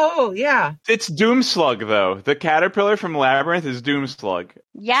 Oh, yeah. It's Doomslug, though. The caterpillar from Labyrinth is Doomslug.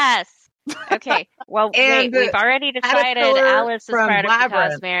 Yes. Okay. Well, wait, we've already decided Alice is part of the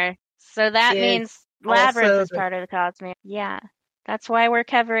Cosmere. So that means Labyrinth is part of the Cosmere. Yeah. That's why we're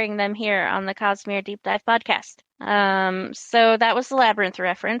covering them here on the Cosmere Deep Dive podcast. So that was the Labyrinth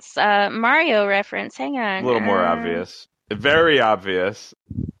reference. Mario reference, hang on. A little more obvious. Very obvious.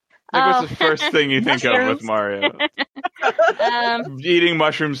 What's the first thing you think of with Mario? Eating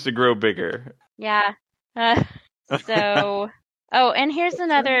mushrooms to grow bigger. Yeah. And here's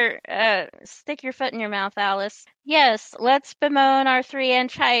another stick your foot in your mouth, Alice. Yes, let's bemoan our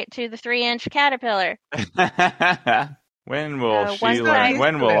 3-inch height to the 3-inch caterpillar. When will she learn?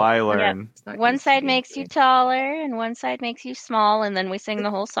 When will I learn? Yeah. One side makes you taller, and one side makes you small, and then we sing the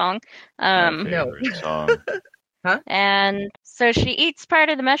whole song. My favorite song. Huh? And so she eats part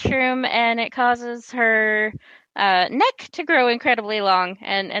of the mushroom, and it causes her neck to grow incredibly long,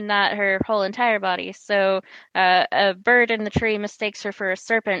 and not her whole entire body. So a bird in the tree mistakes her for a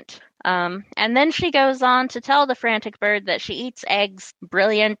serpent. And then she goes on to tell the frantic bird that she eats eggs.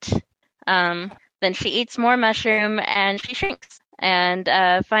 Brilliant. Then she eats more mushroom, and she shrinks and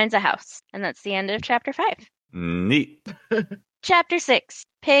finds a house. And that's the end of chapter 5. Neat. Chapter 6,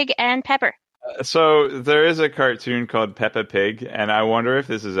 Pig and Pepper. So there is a cartoon called Peppa Pig, and I wonder if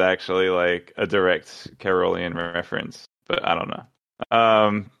this is actually like a direct Carolian reference, but I don't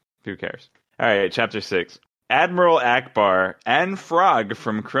know. Who cares? All right, chapter 6. Admiral Akbar and Frog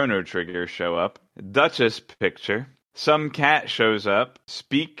from Chrono Trigger show up. Duchess picture. Some cat shows up.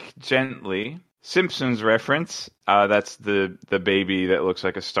 Speak gently. Simpsons reference. That's the baby that looks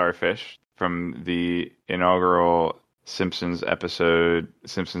like a starfish from the inaugural Simpsons episode,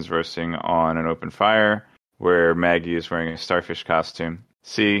 Simpsons Roasting on an Open Fire, where Maggie is wearing a starfish costume.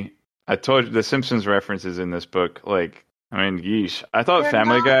 See, I told you the Simpsons references in this book, like, I mean, yeesh. I thought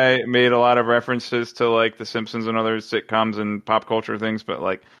Family Guy made a lot of references to, like, the Simpsons and other sitcoms and pop culture things, but,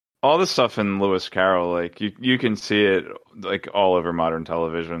 like, all the stuff in Lewis Carroll, like, you can see it, like, all over modern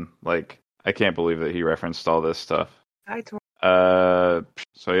television. Like, I can't believe that he referenced all this stuff.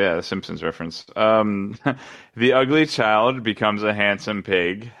 So yeah, the Simpsons reference. The ugly child becomes a handsome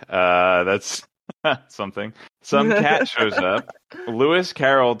pig. That's something. Some cat shows up. Lewis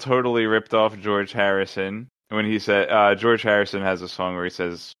Carroll totally ripped off George Harrison when he said, George Harrison has a song where he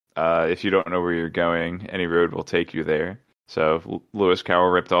says, if you don't know where you're going, any road will take you there. So Lewis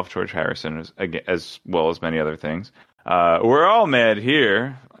Carroll ripped off George Harrison as well as many other things. We're all mad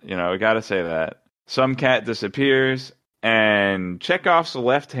here. You know, we gotta say that. Some cat disappears. And Chekhov's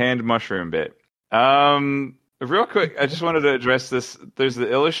left-hand mushroom bit. Real quick, I just wanted to address this. There's the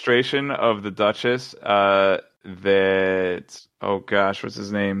illustration of the Duchess that, oh gosh, what's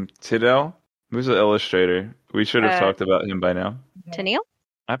his name? Tidell? Who's the illustrator? We should have talked about him by now. Tennille?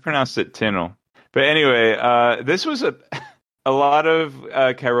 I pronounced it Tinnell. But anyway, this was a lot of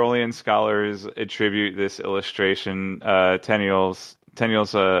Carolian scholars attribute this illustration, Tenniel's,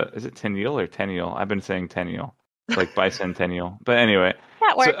 is it Tenniel or Tenniel? I've been saying Tenniel, like bicentennial. But anyway,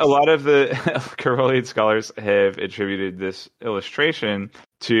 That so works. a lot of the Carolian scholars have attributed this illustration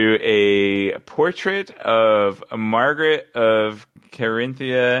to a portrait of Margaret of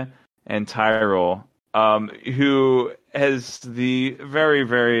Carinthia and Tyrol, who has the very,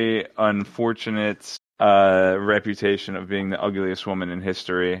 very unfortunate reputation of being the ugliest woman in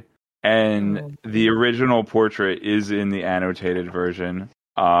history. And the original portrait is in the annotated version.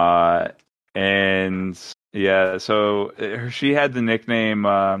 And yeah, so she had the nickname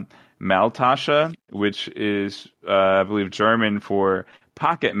Maltasha, which is, I believe, German for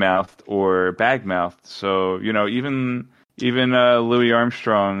pocket mouthed or bag mouthed. So, even Louis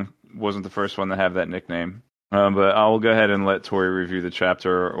Armstrong wasn't the first one to have that nickname. But I'll go ahead and let Tori review the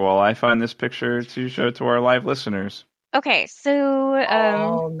chapter while I find this picture to show to our live listeners. Okay,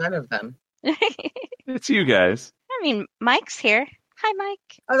 so none of them. It's you guys. I mean, Mike's here. Hi,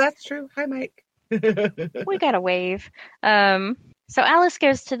 Mike. Oh, that's true. Hi, Mike. We got a wave. So Alice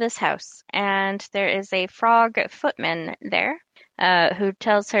goes to this house, and there is a frog footman there, who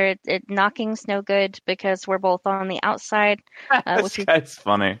tells her knocking's no good because we're both on the outside, which is That's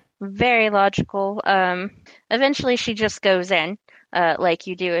funny. very logical. Eventually she just goes in, like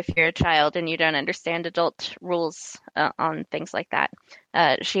you do if you're a child and you don't understand adult rules on things like that.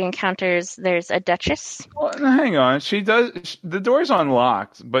 She encounters, there's a duchess. Well, hang on. The door's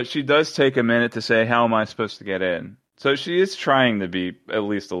unlocked, but she does take a minute to say, how am I supposed to get in? So she is trying to be at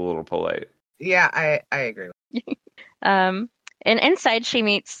least a little polite. Yeah, I agree. And inside she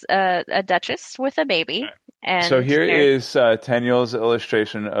meets a duchess with a baby. And so here is Tenniel's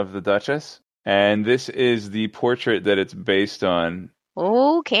illustration of the Duchess, and this is the portrait that it's based on.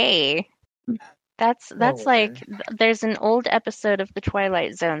 Okay. That's like, there's an old episode of The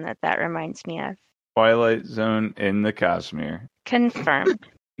Twilight Zone that reminds me of. Twilight Zone in the Cosmere. Confirmed.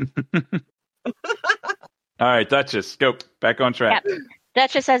 All right, Duchess, go. Back on track. Yep.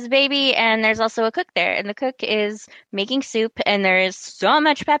 Duchess has a baby, and there's also a cook there, and the cook is making soup, and there is so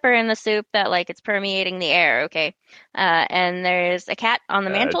much pepper in the soup that, like, it's permeating the air, okay? And there's a cat on the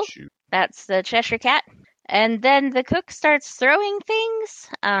mantle. That's the Cheshire Cat. And then the cook starts throwing things,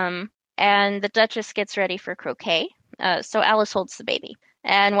 and the Duchess gets ready for croquet. So Alice holds the baby.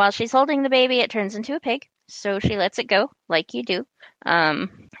 And while she's holding the baby, it turns into a pig. So she lets it go, like you do.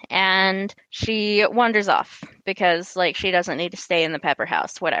 And she wanders off because, like, she doesn't need to stay in the Pepper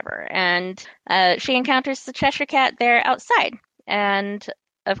house, whatever. And she encounters the Cheshire Cat there outside. And,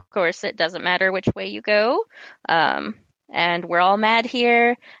 of course, it doesn't matter which way you go. And we're all mad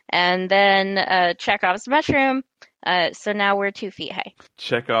here. And then Chekhov's mushroom. So now we're 2 feet high.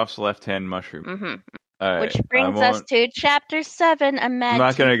 Chekhov's left-hand mushroom. Mm-hmm. All right, which brings us to Chapter 7, A Mad I'm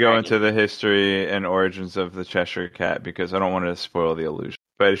not going to Tea go Party. into the history and origins of the Cheshire Cat because I don't want to spoil the illusion.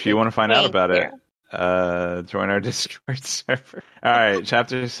 But if you want to find out about it, join our Discord server. All right,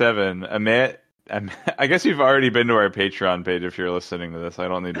 Chapter 7, I guess you've already been to our Patreon page if you're listening to this. I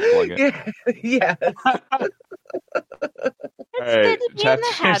don't need to plug it. Yeah. All right, Good to be in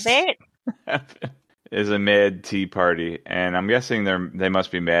the habit. is a mad tea party, and I'm guessing they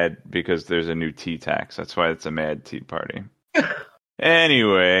must be mad because there's a new tea tax. That's why it's a mad tea party.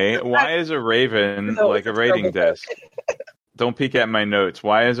 Anyway, why is a raven like a writing desk? Don't peek at my notes.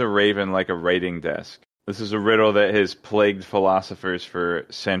 Why is a raven like a writing desk? This is a riddle that has plagued philosophers for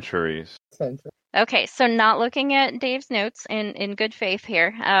centuries. Okay, so not looking at Dave's notes in good faith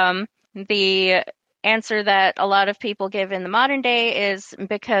here. The answer that a lot of people give in the modern day is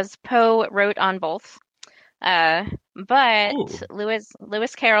because Poe wrote on both. But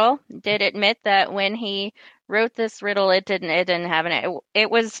Lewis Carroll did admit that when he wrote this riddle, it didn't have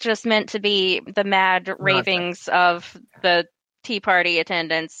it was just meant to be the mad ravings of the tea party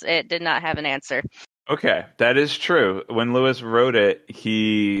attendants. It did not have an answer. Okay, that is true. When Lewis wrote it,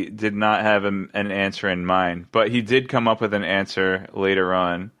 he did not have an answer in mind, but he did come up with an answer later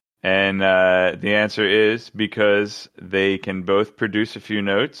on. And the answer is because they can both produce a few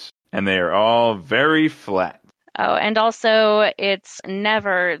notes, and they are all very flat. Oh, and also it's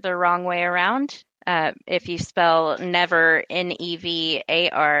never the wrong way around. If you spell never,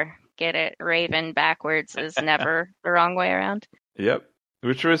 Nevar, get it? Raven backwards is never the wrong way around. Yep.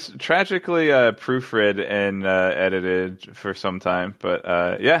 Which was tragically proofread and edited for some time.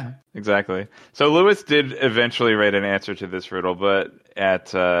 But yeah, exactly. So Lewis did eventually write an answer to this riddle, but at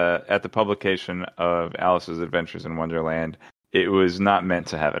the publication of Alice's Adventures in Wonderland, it was not meant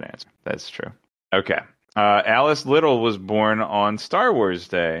to have an answer. That's true. Okay. Alice Little was born on Star Wars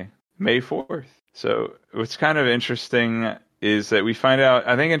Day, May 4th. So what's kind of interesting is that we find out,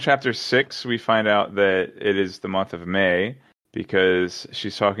 I think in chapter 6, we find out that it is the month of May because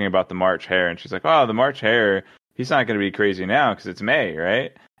she's talking about the March Hare, and she's like, oh, the March Hare, he's not going to be crazy now because it's May,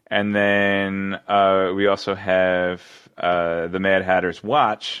 right? And then we also have the Mad Hatter's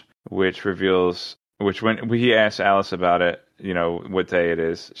watch, which when he asks Alice about it, what day it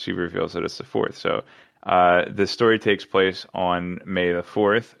is, she reveals that it's the 4th. So the story takes place on May the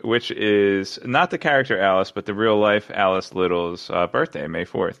 4th, which is not the character Alice, but the real life Alice Little's birthday, May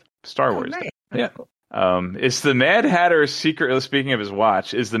 4th. Star Wars Day. Yeah. Is the Mad Hatter secretly, speaking of his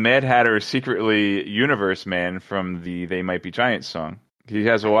watch, is the Mad Hatter secretly Universe Man from the They Might Be Giants song? He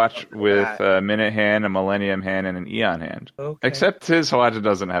has a watch with a minute hand, a millennium hand, and an eon hand. Okay. Except his watch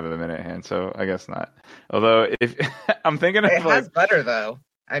doesn't have a minute hand, so I guess not. Although, if I'm thinking of it has butter though.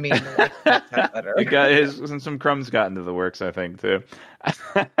 I mean, it has butter. Some crumbs got into the works, I think, too.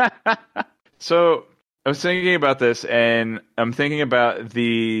 So I was thinking about this, and I'm thinking about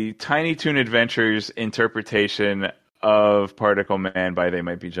the Tiny Toon Adventures interpretation of Particle Man by They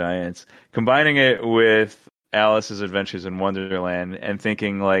Might Be Giants, combining it with Alice's Adventures in Wonderland, and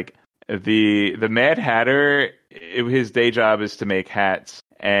thinking like the Mad Hatter, his day job is to make hats,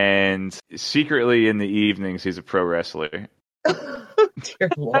 and secretly in the evenings he's a pro wrestler. Dear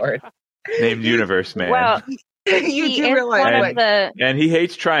Lord. Named Universe Man. Well, you do realize and he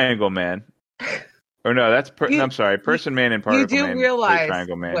hates Triangle Man. Or no, that's I'm sorry, Person Man and Particle Man. You do realize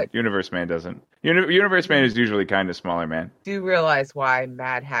Triangle Man. Universe Man doesn't. Universe Man is usually kind of smaller man. Do you realize why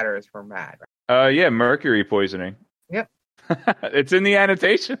Mad Hatters were mad? Yeah, mercury poisoning. Yep. It's in the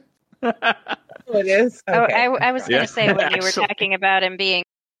annotation. It is? Okay. Oh, I was going to say when you were talking about him being,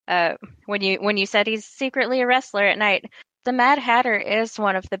 when you said he's secretly a wrestler at night, the Mad Hatter is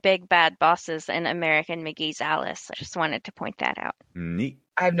one of the big bad bosses in American McGee's Alice. I just wanted to point that out. Neat.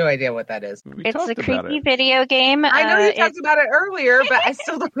 I have no idea what that is. It's a creepy video game. I know you talked about it earlier, but I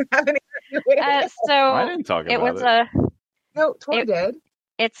still don't have any idea. I didn't talk about it. No, Tori did.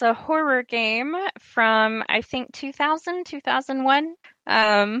 It's a horror game from, I think, 2000, 2001.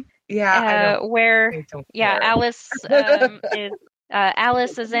 Where Alice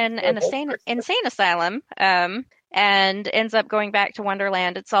is in an insane asylum. And ends up going back to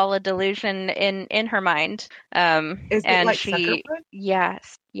Wonderland. It's all a delusion in her mind. Is it like Sucker Punch?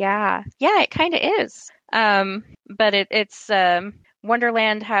 Yes, yeah, it kind of is. But it's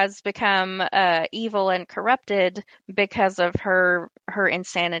Wonderland has become evil and corrupted because of her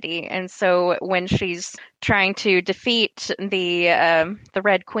insanity, and so when she's trying to defeat the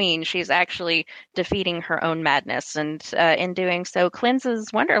Red Queen, she's actually defeating her own madness, and in doing so,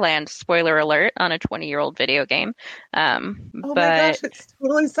 cleanses Wonderland. Spoiler alert on a 20-year-old video game. Oh my gosh, it's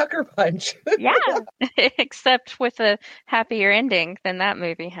totally Sucker Punch. Yeah, except with a happier ending than that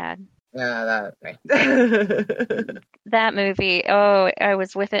movie had. Yeah, that movie. Oh, I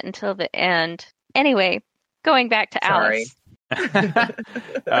was with it until the end. Anyway, going back to Alice.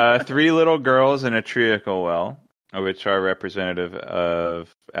 3 little girls in a treacle well, which are representative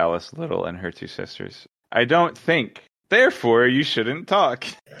of Alice Little and her 2 sisters. I don't think. Therefore, you shouldn't talk.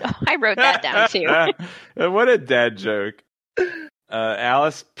 Oh, I wrote that down too. What a dad joke.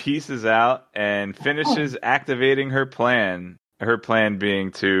 Alice pieces out and finishes activating her plan. Her plan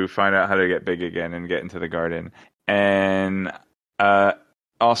being to find out how to get big again and get into the garden. And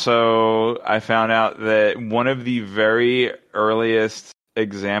also, I found out that one of the very earliest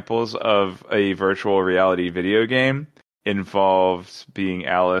examples of a virtual reality video game involves being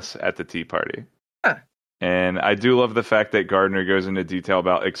Alice at the tea party. Huh. And I do love the fact that Gardner goes into detail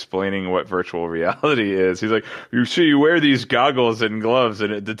about explaining what virtual reality is. He's like, you wear these goggles and gloves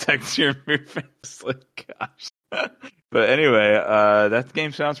and it detects your movements. Like, gosh. But anyway, that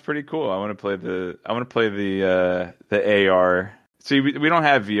game sounds pretty cool. I want to play the AR. See, we don't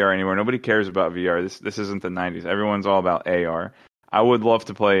have VR anymore. Nobody cares about VR. This isn't the 90s. Everyone's all about AR. I would love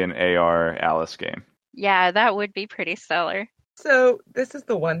to play an AR Alice game. Yeah, that would be pretty stellar. So this is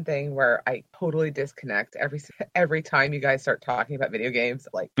the one thing where I totally disconnect every time you guys start talking about video games.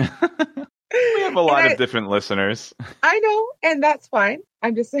 Like, we have a lot of different listeners. I know, and that's fine.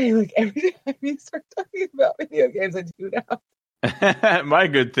 I'm just saying, like, every time you start talking about video games, I tune out. My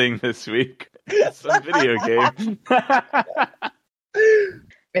good thing this week is some video game.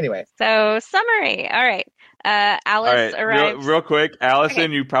 Anyway. So, summary. All right. Alice arrives. Real quick, Allison,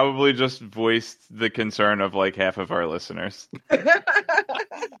 okay. You probably just voiced the concern of like half of our listeners.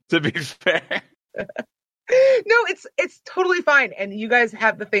 To be fair. No, it's totally fine. And you guys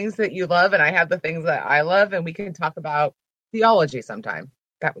have the things that you love, and I have the things that I love, and we can talk about theology sometime.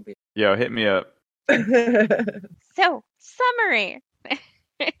 That would be. Yo, hit me up. So, summary.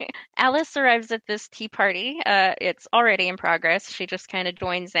 Alice arrives at this tea party. It's already in progress. She just kind of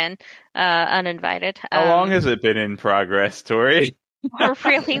joins in, uninvited. How long has it been in progress, Tori? A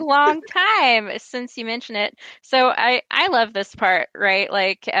really long time since you mentioned it. So I love this part, right?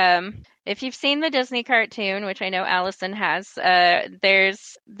 Like, if you've seen the Disney cartoon, which I know Allison has,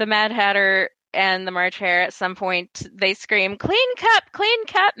 there's the Mad Hatter and the March Hare. At some point, they scream, clean cup,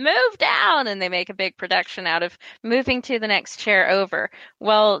 move down!" And they make a big production out of moving to the next chair over.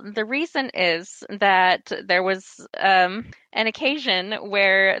 Well, the reason is that there was an occasion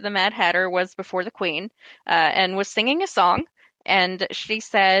where the Mad Hatter was before the Queen and was singing a song. And she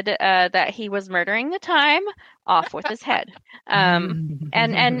said that he was murdering the time off with his head.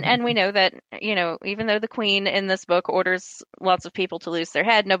 And we know that, even though the Queen in this book orders lots of people to lose their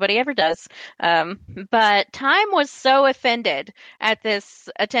head, nobody ever does. But Time was so offended at this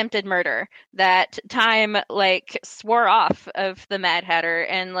attempted murder that Time swore off of the Mad Hatter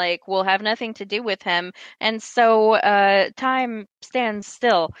and will have nothing to do with him. And so Time stands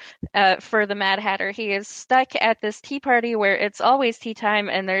still for the Mad Hatter. He is stuck at this tea party where it's always tea time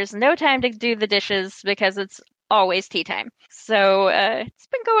and there's no time to do the dishes because it's always tea time. So it's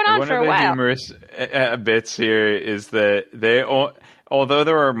been going on for a while. One of the humorous bits here is that although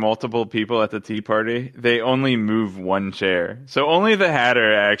there are multiple people at the tea party, they only move one chair. So only the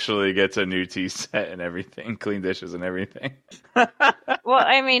Hatter actually gets a new tea set and everything, clean dishes and everything. Well,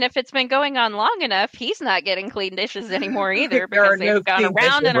 I mean, if it's been going on long enough, he's not getting clean dishes anymore either because they've gone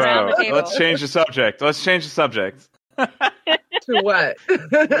around and around the table. Let's change the subject. To what?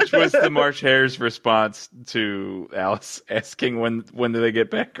 Which was the March Hare's response to Alice asking when do they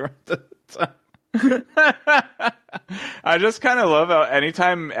get back around the time. I just kind of love how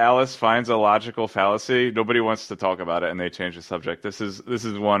anytime Alice finds a logical fallacy, nobody wants to talk about it and they change the subject. This is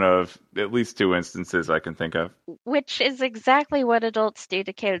one of at least two instances I can think of. Which is exactly what adults do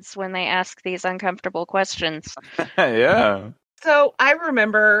to kids when they ask these uncomfortable questions. Yeah. So I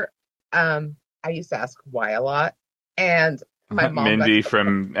remember I used to ask why a lot. And my mom... Mindy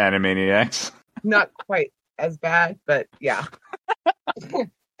from Animaniacs. Not quite as bad, but yeah.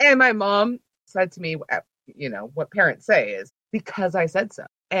 And my mom said to me, what parents say is, because I said so.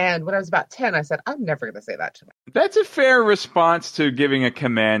 And when I was about 10, I said, I'm never going to say that to them. That's a fair response to giving a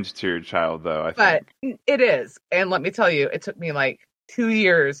command to your child, though, I think. But it is. And let me tell you, it took me 2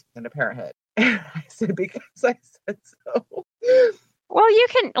 years into parenthood. And I said, because I said so. Well, you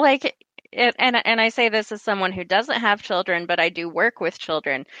can, and I say this as someone who doesn't have children, but I do work with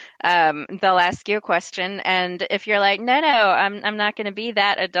children. They'll ask you a question, and if you're like, no, I'm not going to be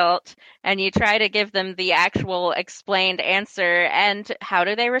that adult, and you try to give them the actual explained answer, and how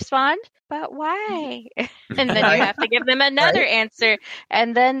do they respond? But why? And then you have to give them another answer,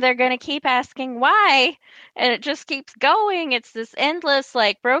 and then they're going to keep asking why, and it just keeps going. It's this endless,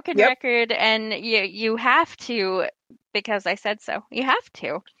 broken record, and you have to, because I said so. You have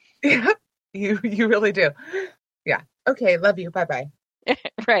to. Yeah, you really do. Yeah. Okay. Love you. Bye-bye.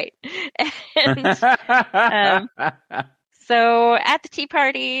 Right. And, so at the tea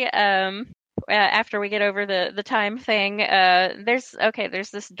party, after we get over the time thing, there's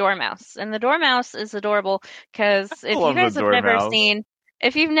this dormouse, and the dormouse is adorable because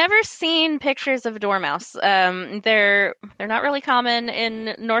if you've never seen pictures of a dormouse, they're not really common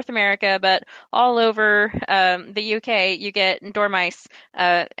in North America, but all over the UK, you get dormice,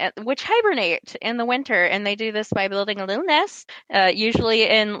 which hibernate in the winter, and they do this by building a little nest, usually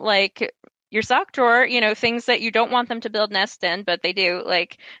in your sock drawer, things that you don't want them to build nests in, but they do,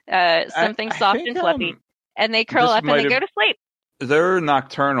 something soft and fluffy, and they curl up and they go to sleep. They're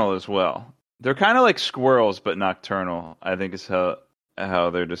nocturnal as well. They're kind of like squirrels, but nocturnal, I think is how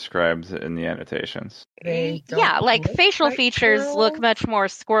they're described in the annotations. Yeah, facial features look much more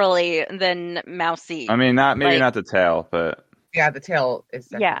squirrely than mousy. I mean, not the tail, but yeah, the tail is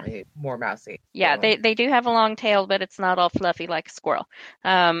definitely more mousy. Yeah, so. they do have a long tail, but it's not all fluffy like a squirrel.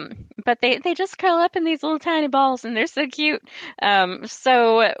 But they just curl up in these little tiny balls, and they're so cute.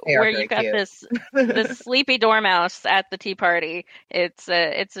 So where you got this sleepy dormouse at the tea party, it's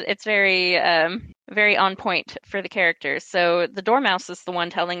very very on point for the characters. So the dormouse is the one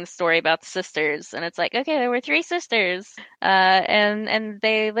telling the story about the sisters, and it's okay, there were 3 sisters, and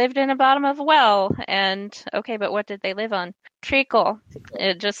they lived in the bottom of a well, and okay, but what did they live on? Treacle.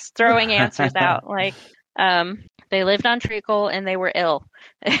 Just throwing answers out, they lived on treacle and they were ill.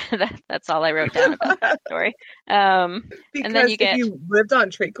 That's all I wrote down about that story. Because and then if you lived on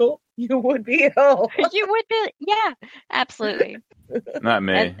treacle, you would be ill. You would be, yeah, absolutely. Not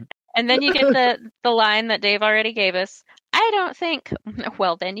me. And then you get the line that Dave already gave us. I I don't think.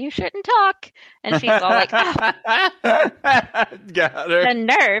 Well, then you shouldn't talk. And she's all like, oh, Got her. the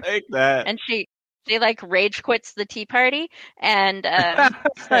nerve. Take that. And she like rage quits the tea party. And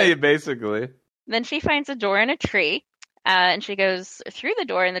Yeah, basically. then she finds a door in a tree. And she goes through the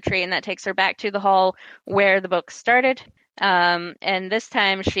door in the tree, and that takes her back to the hall where the book started. And this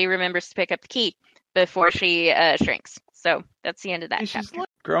time she remembers to pick up the key before she shrinks. So that's the end of that She's chapter.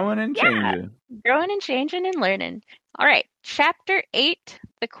 growing and changing. Growing and changing and learning. All right. Chapter 8,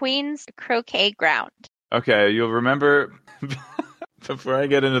 The Queen's Croquet Ground. Okay, you'll remember... Before I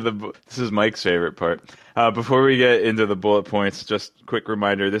get into this is Mike's favorite part. Before we get into the bullet points, just quick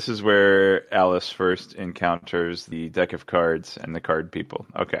reminder, this is where Alice first encounters the deck of cards and the card people.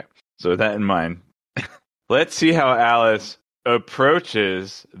 Okay, so with that in mind, let's see how Alice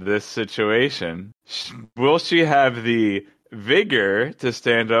approaches this situation. Will she have the vigor to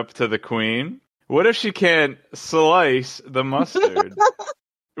stand up to the queen? What if she can't slice the mustard?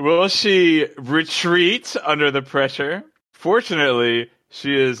 Will she retreat under the pressure? Fortunately,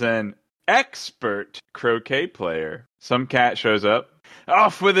 she is an expert croquet player. Some cat shows up.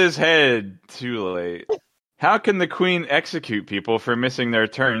 Off with his head! Too late. How can the queen execute people for missing their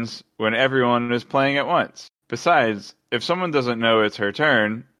turns when everyone is playing at once? Besides, if someone doesn't know it's her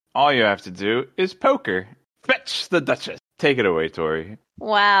turn, all you have to do is poke her. Fetch the Duchess. Take it away, Tori.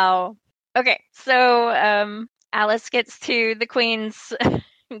 Wow. Okay, so Alice gets to the queen's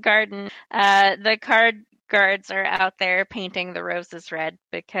garden. The card guards are out there painting the roses red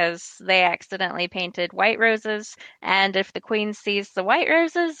because they accidentally painted white roses, and if the queen sees the white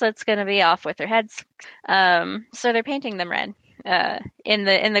roses, it's going to be off with their heads. So they're painting them red. In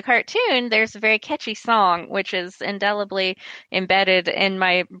the cartoon, there's a very catchy song which is indelibly embedded in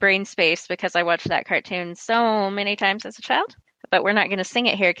my brain space because I watched that cartoon so many times as a child. But we're not going to sing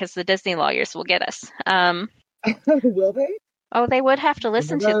it here because the Disney lawyers will get us. Will they? Oh, they would have to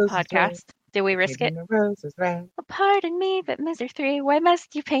listen to the roses podcast. red. Do we risk it? The roses red. Oh, pardon me, but Mr. 3, why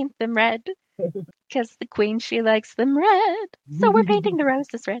must you paint them red? Because the queen, she likes them red. So we're painting the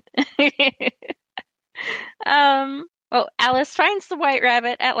roses red. Well, Alice finds the white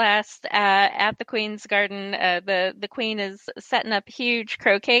rabbit at last at the queen's garden. The queen is setting up a huge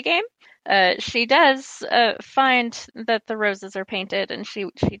croquet game. She does find that the roses are painted, and she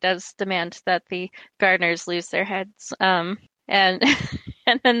does demand that the gardeners lose their heads. And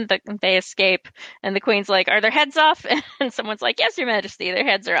and then they escape, and the queen's like, "Are their heads off?" And someone's like, "Yes, Your Majesty, their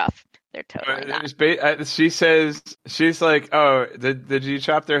heads are off." They're totally not. She says, she's like, "Oh, did you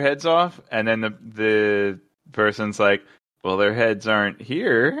chop their heads off?" And then the person's like, "Well, their heads aren't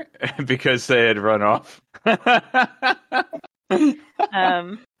here because they had run off."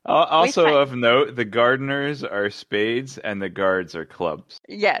 Also of note, the gardeners are spades and the guards are clubs.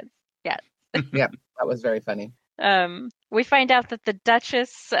 Yes. Yep, that was very funny. We find out that the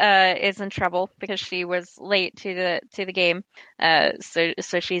Duchess is in trouble because she was late to the game.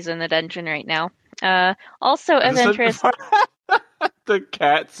 So she's in the dungeon right now. Also of interest, the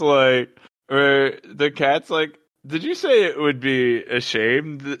cat's like, did you say it would be a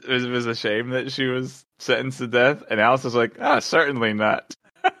shame? It was a shame that she was sentenced to death, and Alice was like, certainly not.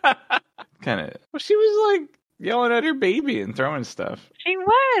 Kind of. Well, she was like yelling at her baby and throwing stuff. She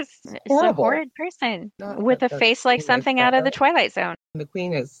was. It's a horrid person with a face like something out of the Twilight Zone. The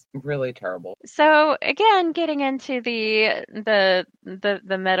queen is really terrible. So again, getting into the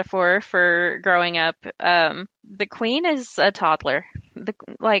metaphor for growing up, the queen is a toddler.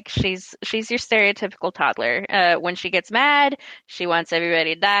 She's your stereotypical toddler. When she gets mad, she wants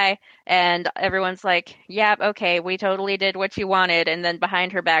everybody to die, and everyone's like, "Yeah, okay, we totally did what you wanted." And then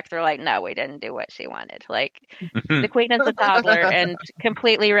behind her back, they're like, "No, we didn't do what she wanted." Like, the queen is a toddler and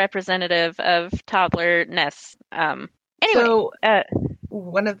completely representative of toddlerness. Anyway, so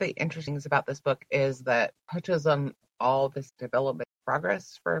one of the interesting things about this book is that it touches on all this development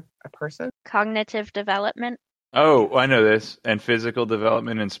progress for a person. Cognitive development. Oh, I know this. And physical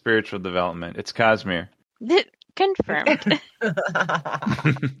development and spiritual development. It's Cosmere. Confirmed.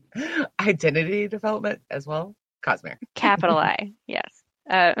 Identity development as well. Cosmere. Capital I, yes.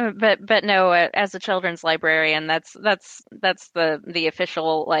 But no, as a children's librarian, that's the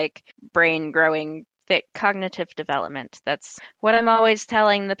official brain growing cognitive development. That's what I'm always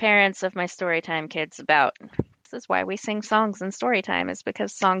telling the parents of my storytime kids about. This is why we sing songs in storytime, is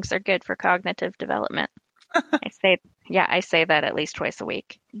because songs are good for cognitive development. I say that at least twice a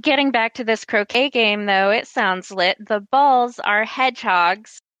week. Getting back to this croquet game, though, it sounds lit. The balls are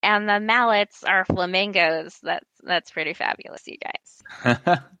hedgehogs and the mallets are flamingos. That's pretty fabulous, you guys.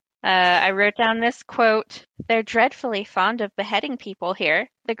 I wrote down this quote: "They're dreadfully fond of beheading people here.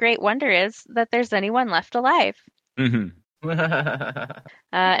 The great wonder is that there's anyone left alive." Mm-hmm.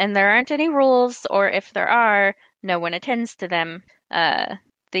 And there aren't any rules, or if there are, no one attends to them.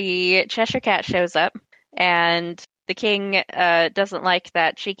 The Cheshire Cat shows up, and the king doesn't like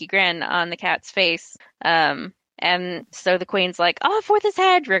that cheeky grin on the cat's face. And so the queen's like, off with his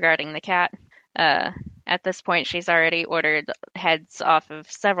head, regarding the cat. At this point, she's already ordered heads off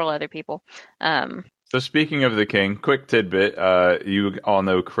of several other people. So speaking of the king, quick tidbit. You all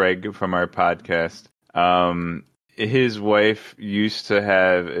know Craig from our podcast. His wife used to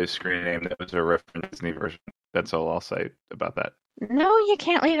have a screen name that was a reference Disney version. That's all I'll say about that. No, you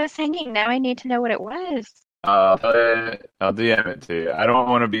can't leave us hanging. Now I need to know what it was. I'll DM it to you. I don't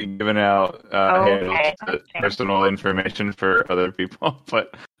want to be giving out handles to personal information for other people,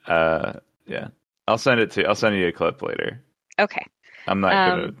 but yeah, I'll send it to you. I'll send you a clip later. Okay. I'm not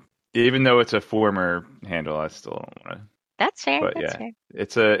gonna, even though it's a former handle, I still don't want to. That's fair. But that's fair.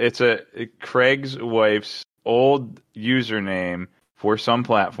 It's a Craig's wife's old username for some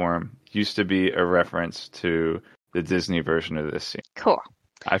platform used to be a reference to the Disney version of this scene. Cool.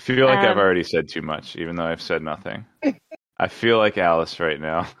 I feel like I've already said too much, even though I've said nothing. I feel like Alice right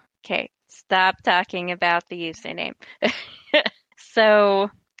now. Okay, stop talking about the username.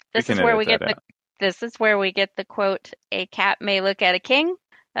 So this is where we get the quote, "A cat may look at a king,"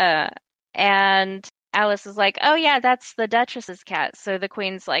 and Alice is like, "Oh yeah, that's the Duchess's cat." So the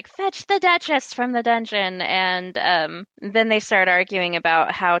queen's like, "Fetch the Duchess from the dungeon," and then they start arguing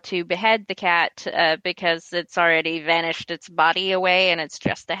about how to behead the cat because it's already vanished its body away and it's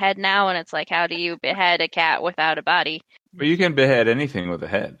just a head now. And it's like, how do you behead a cat without a body? But you can behead anything with a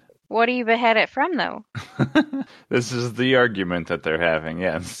head. What do you behead it from, though? This is the argument that they're having.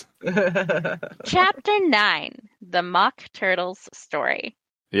 Yes. Chapter 9: The Mock Turtle's Story.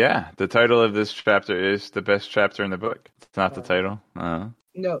 Yeah, the title of this chapter is the best chapter in the book. It's not the title. No.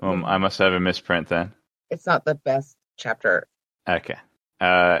 I must have a misprint then. It's not the best chapter. Okay.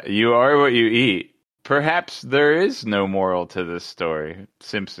 You are what you eat. Perhaps there is no moral to this story.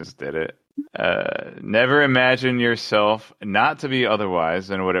 Simpsons did it. Never imagine yourself not to be otherwise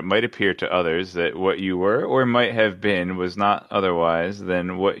than what it might appear to others, that what you were or might have been was not otherwise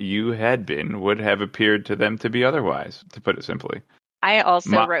than what you had been would have appeared to them to be otherwise, to put it simply. I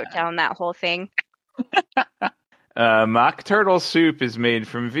also wrote down that whole thing. Mock turtle soup is made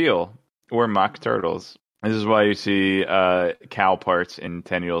from veal, or mock turtles. This is why you see cow parts in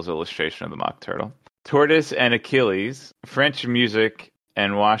Tenniel's illustration of the mock turtle. Tortoise and Achilles, French music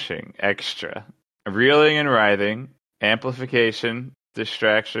and washing, extra. Reeling and writhing, amplification,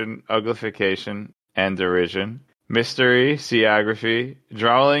 distraction, uglification, and derision. Mystery, seaography,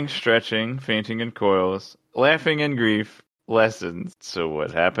 drawling, stretching, fainting in coils, laughing and grief, lessons. So what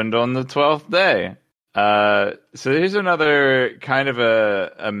happened on the 12th day? So here's another kind of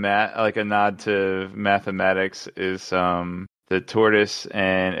a nod to mathematics is the tortoise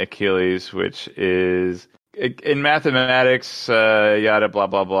and Achilles, which is in mathematics, yada blah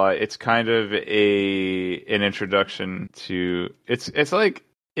blah blah. It's kind of an introduction to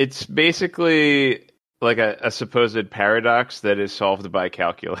it's basically like a supposed paradox that is solved by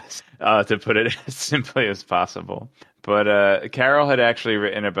calculus, to put it as simply as possible. But Carol had actually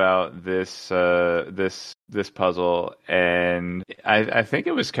written about this puzzle, and I think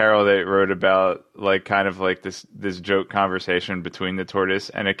it was Carol that wrote about this joke conversation between the tortoise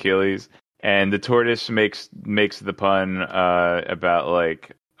and Achilles, and the tortoise makes the pun about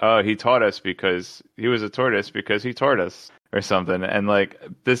like, oh, he taught us because he was a tortoise because he taught us or something, and like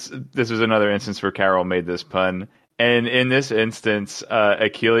this was another instance where Carol made this pun. And in this instance,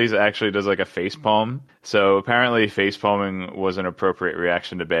 Achilles actually does like a facepalm. So apparently facepalming was an appropriate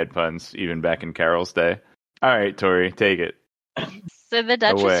reaction to bad puns, even back in Carol's day. All right, Tori, take it. So the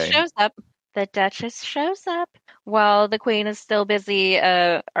Duchess shows up. The Duchess shows up while the Queen is still busy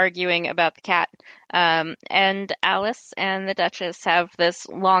arguing about the cat. And Alice and the Duchess have this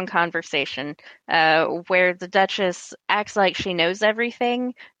long conversation where the Duchess acts like she knows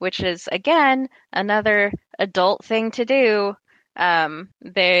everything, which is, again, another adult thing to do.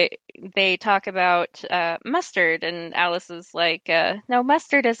 They talk about mustard, and Alice is like, no,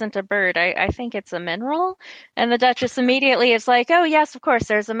 mustard isn't a bird. I think it's a mineral. And the Duchess immediately is like, oh, yes, of course,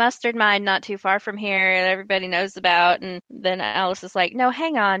 there's a mustard mine not too far from here that everybody knows about. And then Alice is like, no,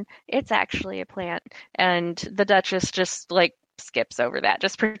 hang on, it's actually a plant. And the Duchess just like skips over that,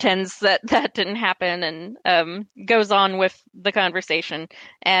 just pretends that didn't happen, and goes on with the conversation.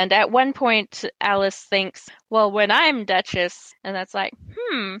 And at one point, Alice thinks, well, when I'm Duchess, and that's like,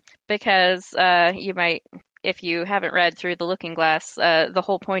 because you might if you haven't read through The Looking Glass, the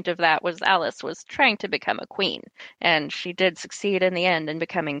whole point of that was Alice was trying to become a queen, and she did succeed in the end in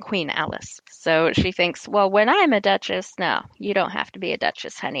becoming Queen Alice. So she thinks, well, when I'm a duchess, no, you don't have to be a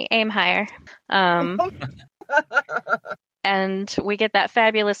duchess, honey. Aim higher. And we get that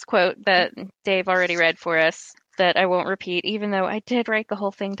fabulous quote that Dave already read for us that I won't repeat, even though I did write the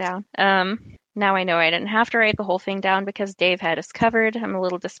whole thing down. Now I know I didn't have to write the whole thing down because Dave had us covered. I'm a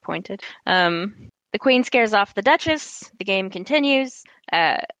little disappointed. The queen scares off the duchess. The game continues.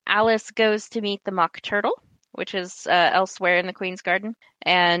 Alice goes to meet the mock turtle, which is elsewhere in the queen's garden.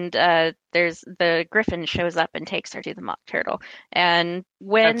 And there's the griffin shows up and takes her to the mock turtle. And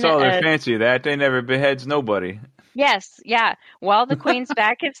when That's all they're fancy that. They never beheads nobody. Yes, yeah. While the queen's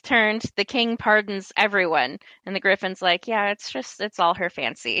back is turned, the king pardons everyone. And the griffin's like, yeah, it's all her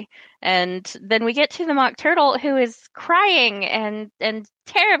fancy. And then we get to the mock turtle who is crying and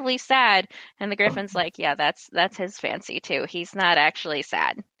terribly sad. And the griffin's like, yeah, that's his fancy too. He's not actually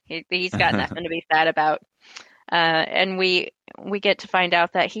sad. He's got nothing to be sad about. And we get to find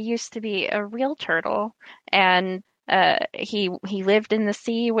out that he used to be a real turtle, and he lived in the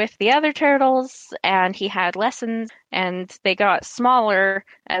sea with the other turtles, and he had lessons, and they got smaller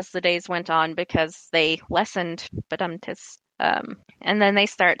as the days went on because they lessened. And then they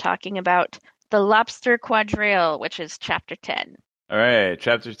start talking about the lobster quadrille, which is chapter 10. All right,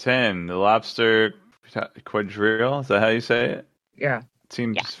 chapter 10, the lobster quadrille. Is that how you say it? Yeah. It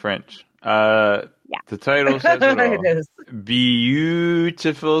seems French. Yeah. The title says it all. It is.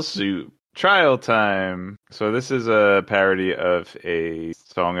 Beautiful soup. Trial time. So this is a parody of a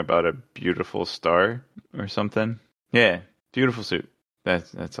song about a beautiful star or something. Yeah, beautiful soup.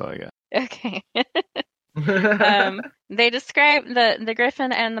 That's all I got. Okay. They describe the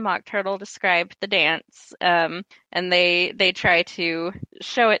griffin and the mock turtle describe the dance, and they try to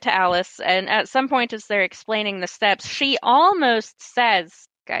show it to Alice. And at some point, as they're explaining the steps, she almost says,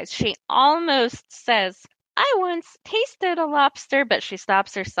 I once tasted a lobster, but she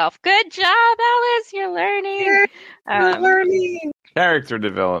stops herself. Good job, Alice. You're learning. You're learning. Character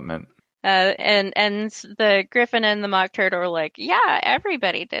development. And the griffin and the mock turtle were like, yeah,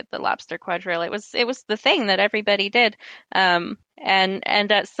 everybody did the lobster quadrille. It was the thing that everybody did. And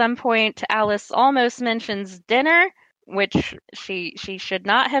at some point, Alice almost mentions dinner, which she should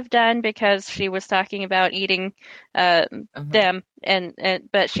not have done because she was talking about eating them,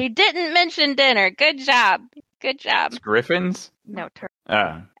 but she didn't mention dinner. Good job. It's griffins? No, turtle.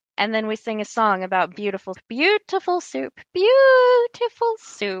 Ah. And then we sing a song about beautiful soup.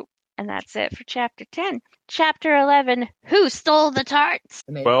 And that's it for chapter 10. Chapter 11, Who Stole the Tarts?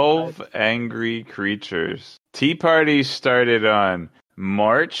 12 Angry Creatures. Tea party started on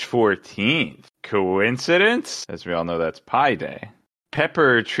March 14th. Coincidence? As we all know, that's Pie Day.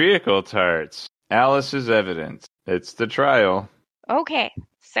 Pepper treacle tarts. Alice's evidence. It's the trial. Okay,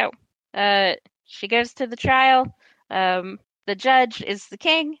 so she goes to the trial. The judge is the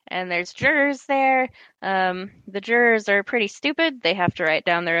king, and there's jurors there. The jurors are pretty stupid. They have to write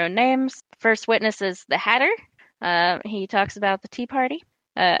down their own names. First witness is the Hatter. He talks about the tea party.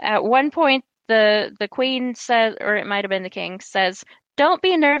 At one point, the queen says, or it might have been the king, says, "Don't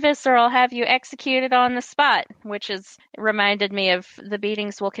be nervous or I'll have you executed on the spot," which reminded me of the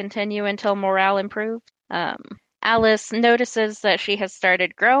beatings will continue until morale improves. Alice notices that she has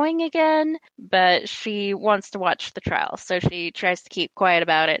started growing again, but she wants to watch the trial, so she tries to keep quiet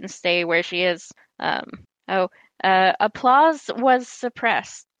about it and stay where she is. Applause was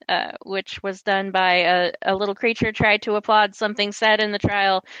suppressed, which was done by a little creature tried to applaud something said in the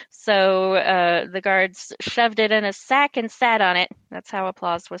trial, so the guards shoved it in a sack and sat on it. That's how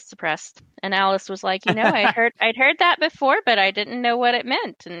applause was suppressed. And Alice was like, I'd heard that before, but I didn't know what it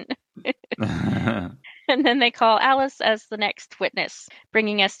meant. And then they call Alice as the next witness,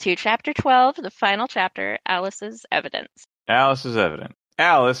 bringing us to chapter 12, the final chapter, Alice's evidence. Alice's evidence.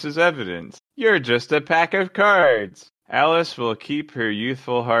 Alice's evidence. You're just a pack of cards. Alice will keep her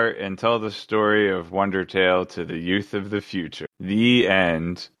youthful heart and tell the story of Wondertale to the youth of the future. The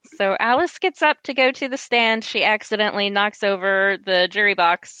end. So Alice gets up to go to the stand. She accidentally knocks over the jury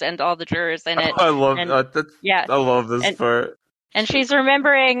box and all the jurors in it. I love this part. And she's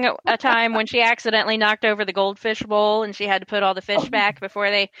remembering a time when she accidentally knocked over the goldfish bowl, and she had to put all the fish back before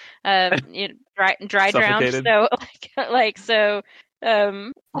they dry drowned.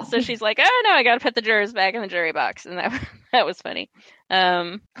 So she's like, "Oh no, I got to put the jurors back in the jury box," and that was funny.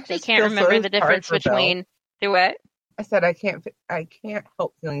 They can't remember the difference between the what? I said I can't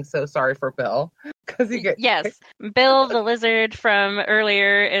help feeling so sorry for Bill because he gets Bill the lizard from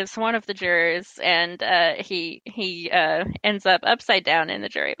earlier is one of the jurors, and he ends up upside down in the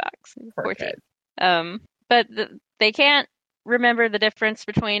jury box. Poor kid. but they can't remember the difference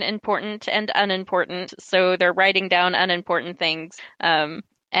between important and unimportant, so they're writing down unimportant things.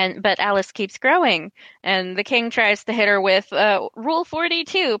 But Alice keeps growing, and the king tries to hit her with Rule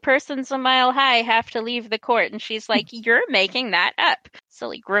 42: persons a mile high have to leave the court, and she's like, "You're making that up,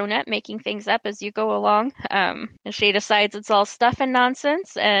 silly grown up, making things up as you go along." And she decides it's all stuff and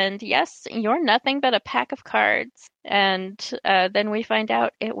nonsense, and yes, you're nothing but a pack of cards. And then we find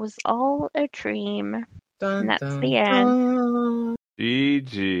out it was all a dream. Dun, And that's dun, the end. dun.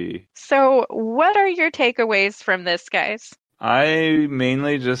 GG. So, what are your takeaways from this, guys? I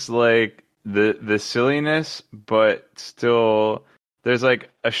mainly just like the silliness, but still there's like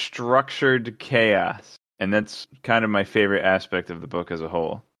a structured chaos, and that's kind of my favorite aspect of the book as a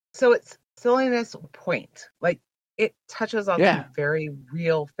whole. So it's silliness point. Like it touches on Yeah. some very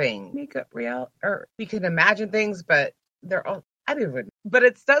real things. Make it real, or we can imagine things, but they're all I don't even. But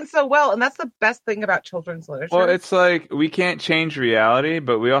it's done so well, and that's the best thing about children's literature. Well, it's like we can't change reality,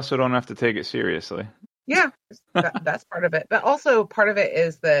 but we also don't have to take it seriously. Yeah, that's part of it. But also part of it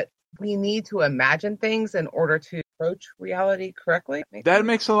is that we need to imagine things in order to approach reality correctly. That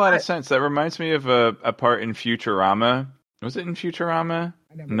makes a lot of sense. That reminds me of a part in Futurama. Was it in Futurama?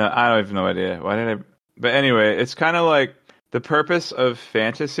 No, I don't have no idea. Why did I? But anyway, it's kind of like the purpose of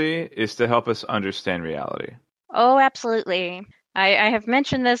fantasy is to help us understand reality. Oh, absolutely. I have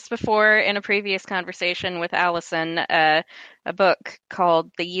mentioned this before in a previous conversation with Allison, a book called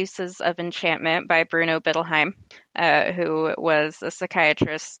The Uses of Enchantment by Bruno Bittelheim, who was a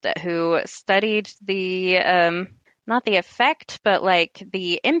psychiatrist who studied the, not the effect, but like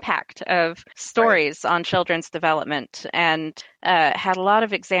the impact of stories on children's development, and had a lot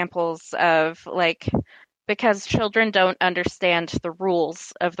of examples of like, because children don't understand the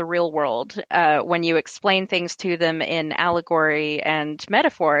rules of the real world. When you explain things to them in allegory and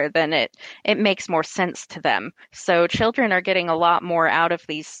metaphor, then it makes more sense to them. So children are getting a lot more out of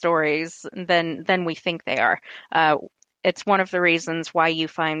these stories than we think they are. It's one of the reasons why you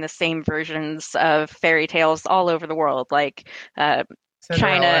find the same versions of fairy tales all over the world, like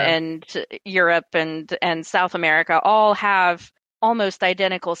China and Europe and South America all have almost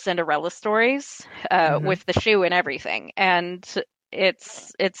identical Cinderella stories with the shoe and everything. And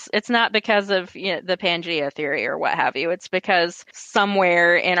it's not because of the Pangea theory or what have you. It's because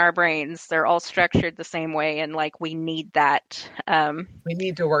somewhere in our brains they're all structured the same way, and like we need that. We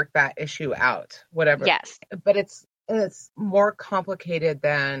need to work that issue out, whatever. Yes. But it's more complicated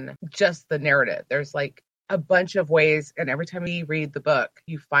than just the narrative. There's like a bunch of ways, and every time you read the book,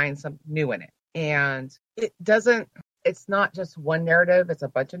 you find something new in it. And it's not just one narrative, it's a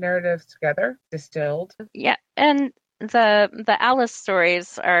bunch of narratives together, distilled. Yeah, and the Alice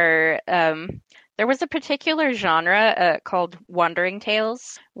stories are, there was a particular genre called Wandering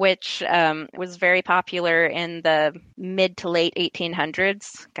Tales, which was very popular in the mid to late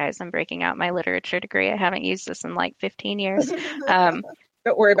 1800s. Guys, I'm breaking out my literature degree. I haven't used this in like 15 years.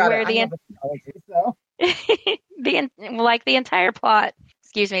 Don't worry about it. I have astrology, so. The entire plot.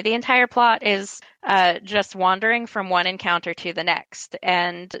 Excuse me, the entire plot is just wandering from one encounter to the next.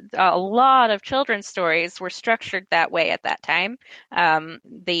 And a lot of children's stories were structured that way at that time.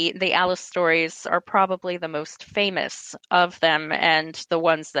 The Alice stories are probably the most famous of them and the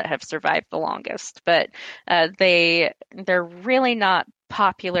ones that have survived the longest. But they're really not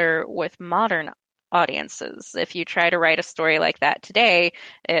popular with modern audiences. If you try to write a story like that today,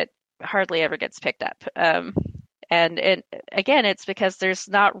 it hardly ever gets picked up. And it's because there's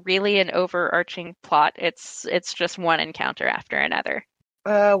not really an overarching plot. It's just one encounter after another.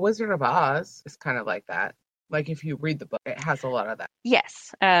 Wizard of Oz is kind of like that. Like if you read the book, it has a lot of that.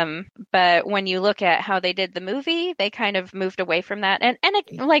 Yes. But when you look at how they did the movie, they kind of moved away from that. And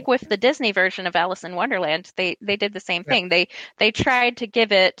like with the Disney version of Alice in Wonderland, they did the same thing. They tried to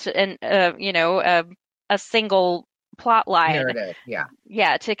give it a single plot line narrative,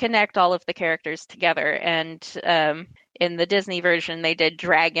 yeah, to connect all of the characters together. And in the Disney version, they did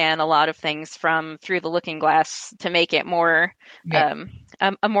drag in a lot of things from Through the Looking Glass to make it more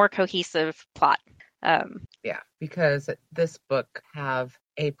a more cohesive plot. Because this book have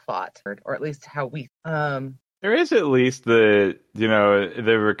a plot, or at least how we there is at least the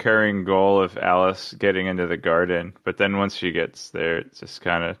recurring goal of Alice getting into the garden, but then once she gets there, it's just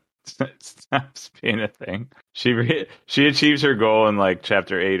kind of stops being a thing. She achieves her goal in like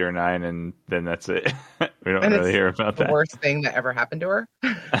chapter 8 or 9, and then that's it. We don't really hear about that. The worst thing that ever happened to her.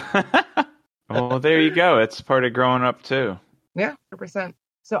 Well, there you go. It's part of growing up too. Yeah, 100%.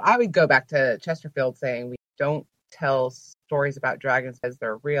 So I would go back to Chesterfield saying we don't tell stories about dragons because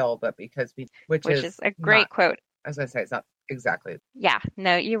they're real, but because which is a great quote. I was going to say exactly. Yeah,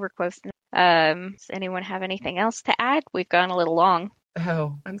 no, you were close. Does anyone have anything else to add? We've gone a little long.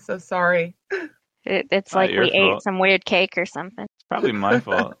 Oh, I'm so sorry. It's Not like your we ate fault. some weird cake or something. Probably my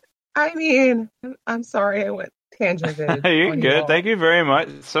fault. I mean, I'm sorry I went tangented You're on you good. all. Thank you very much.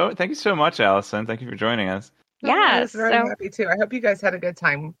 Thank you so much, Allison. Thank you for joining us. I Yeah, was very happy too. I hope you guys had a good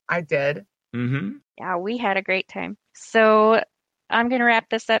time. I did. Mm-hmm. yeah, we had a great time. So I'm going to wrap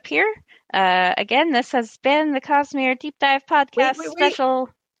this up here. Again, this has been the Cosmere Deep Dive Podcast Wait. special.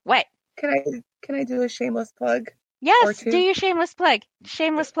 What? Can I do a shameless plug? Or Yes, two? do your shameless plug.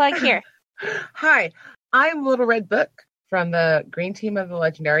 Shameless plug here. Hi, I'm Little Red Book from the Green Team of the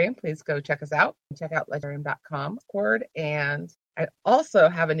Legendarium. Please go check us out. Check out legendarium.com. And I also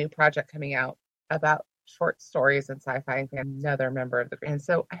have a new project coming out about short stories and sci-fi, and another member of the Green. And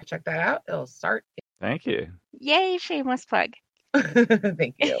so check that out. It'll start. Thank you. Yay, shameless plug.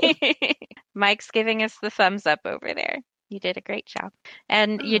 Thank you. Mike's giving us the thumbs up over there. You did a great job.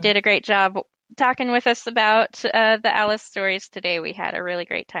 And you did a great job talking with us about the Alice stories today. We had a really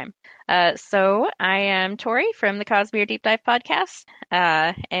great time. So I am Tori from the Cosmere Deep Dive Podcast.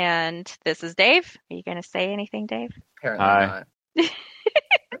 And this is Dave. Are you going to say anything, Dave? Apparently Hi. not.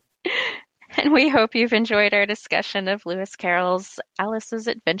 And we hope you've enjoyed our discussion of Lewis Carroll's Alice's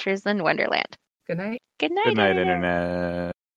Adventures in Wonderland. Good night. Good night, Good night, Internet. Internet.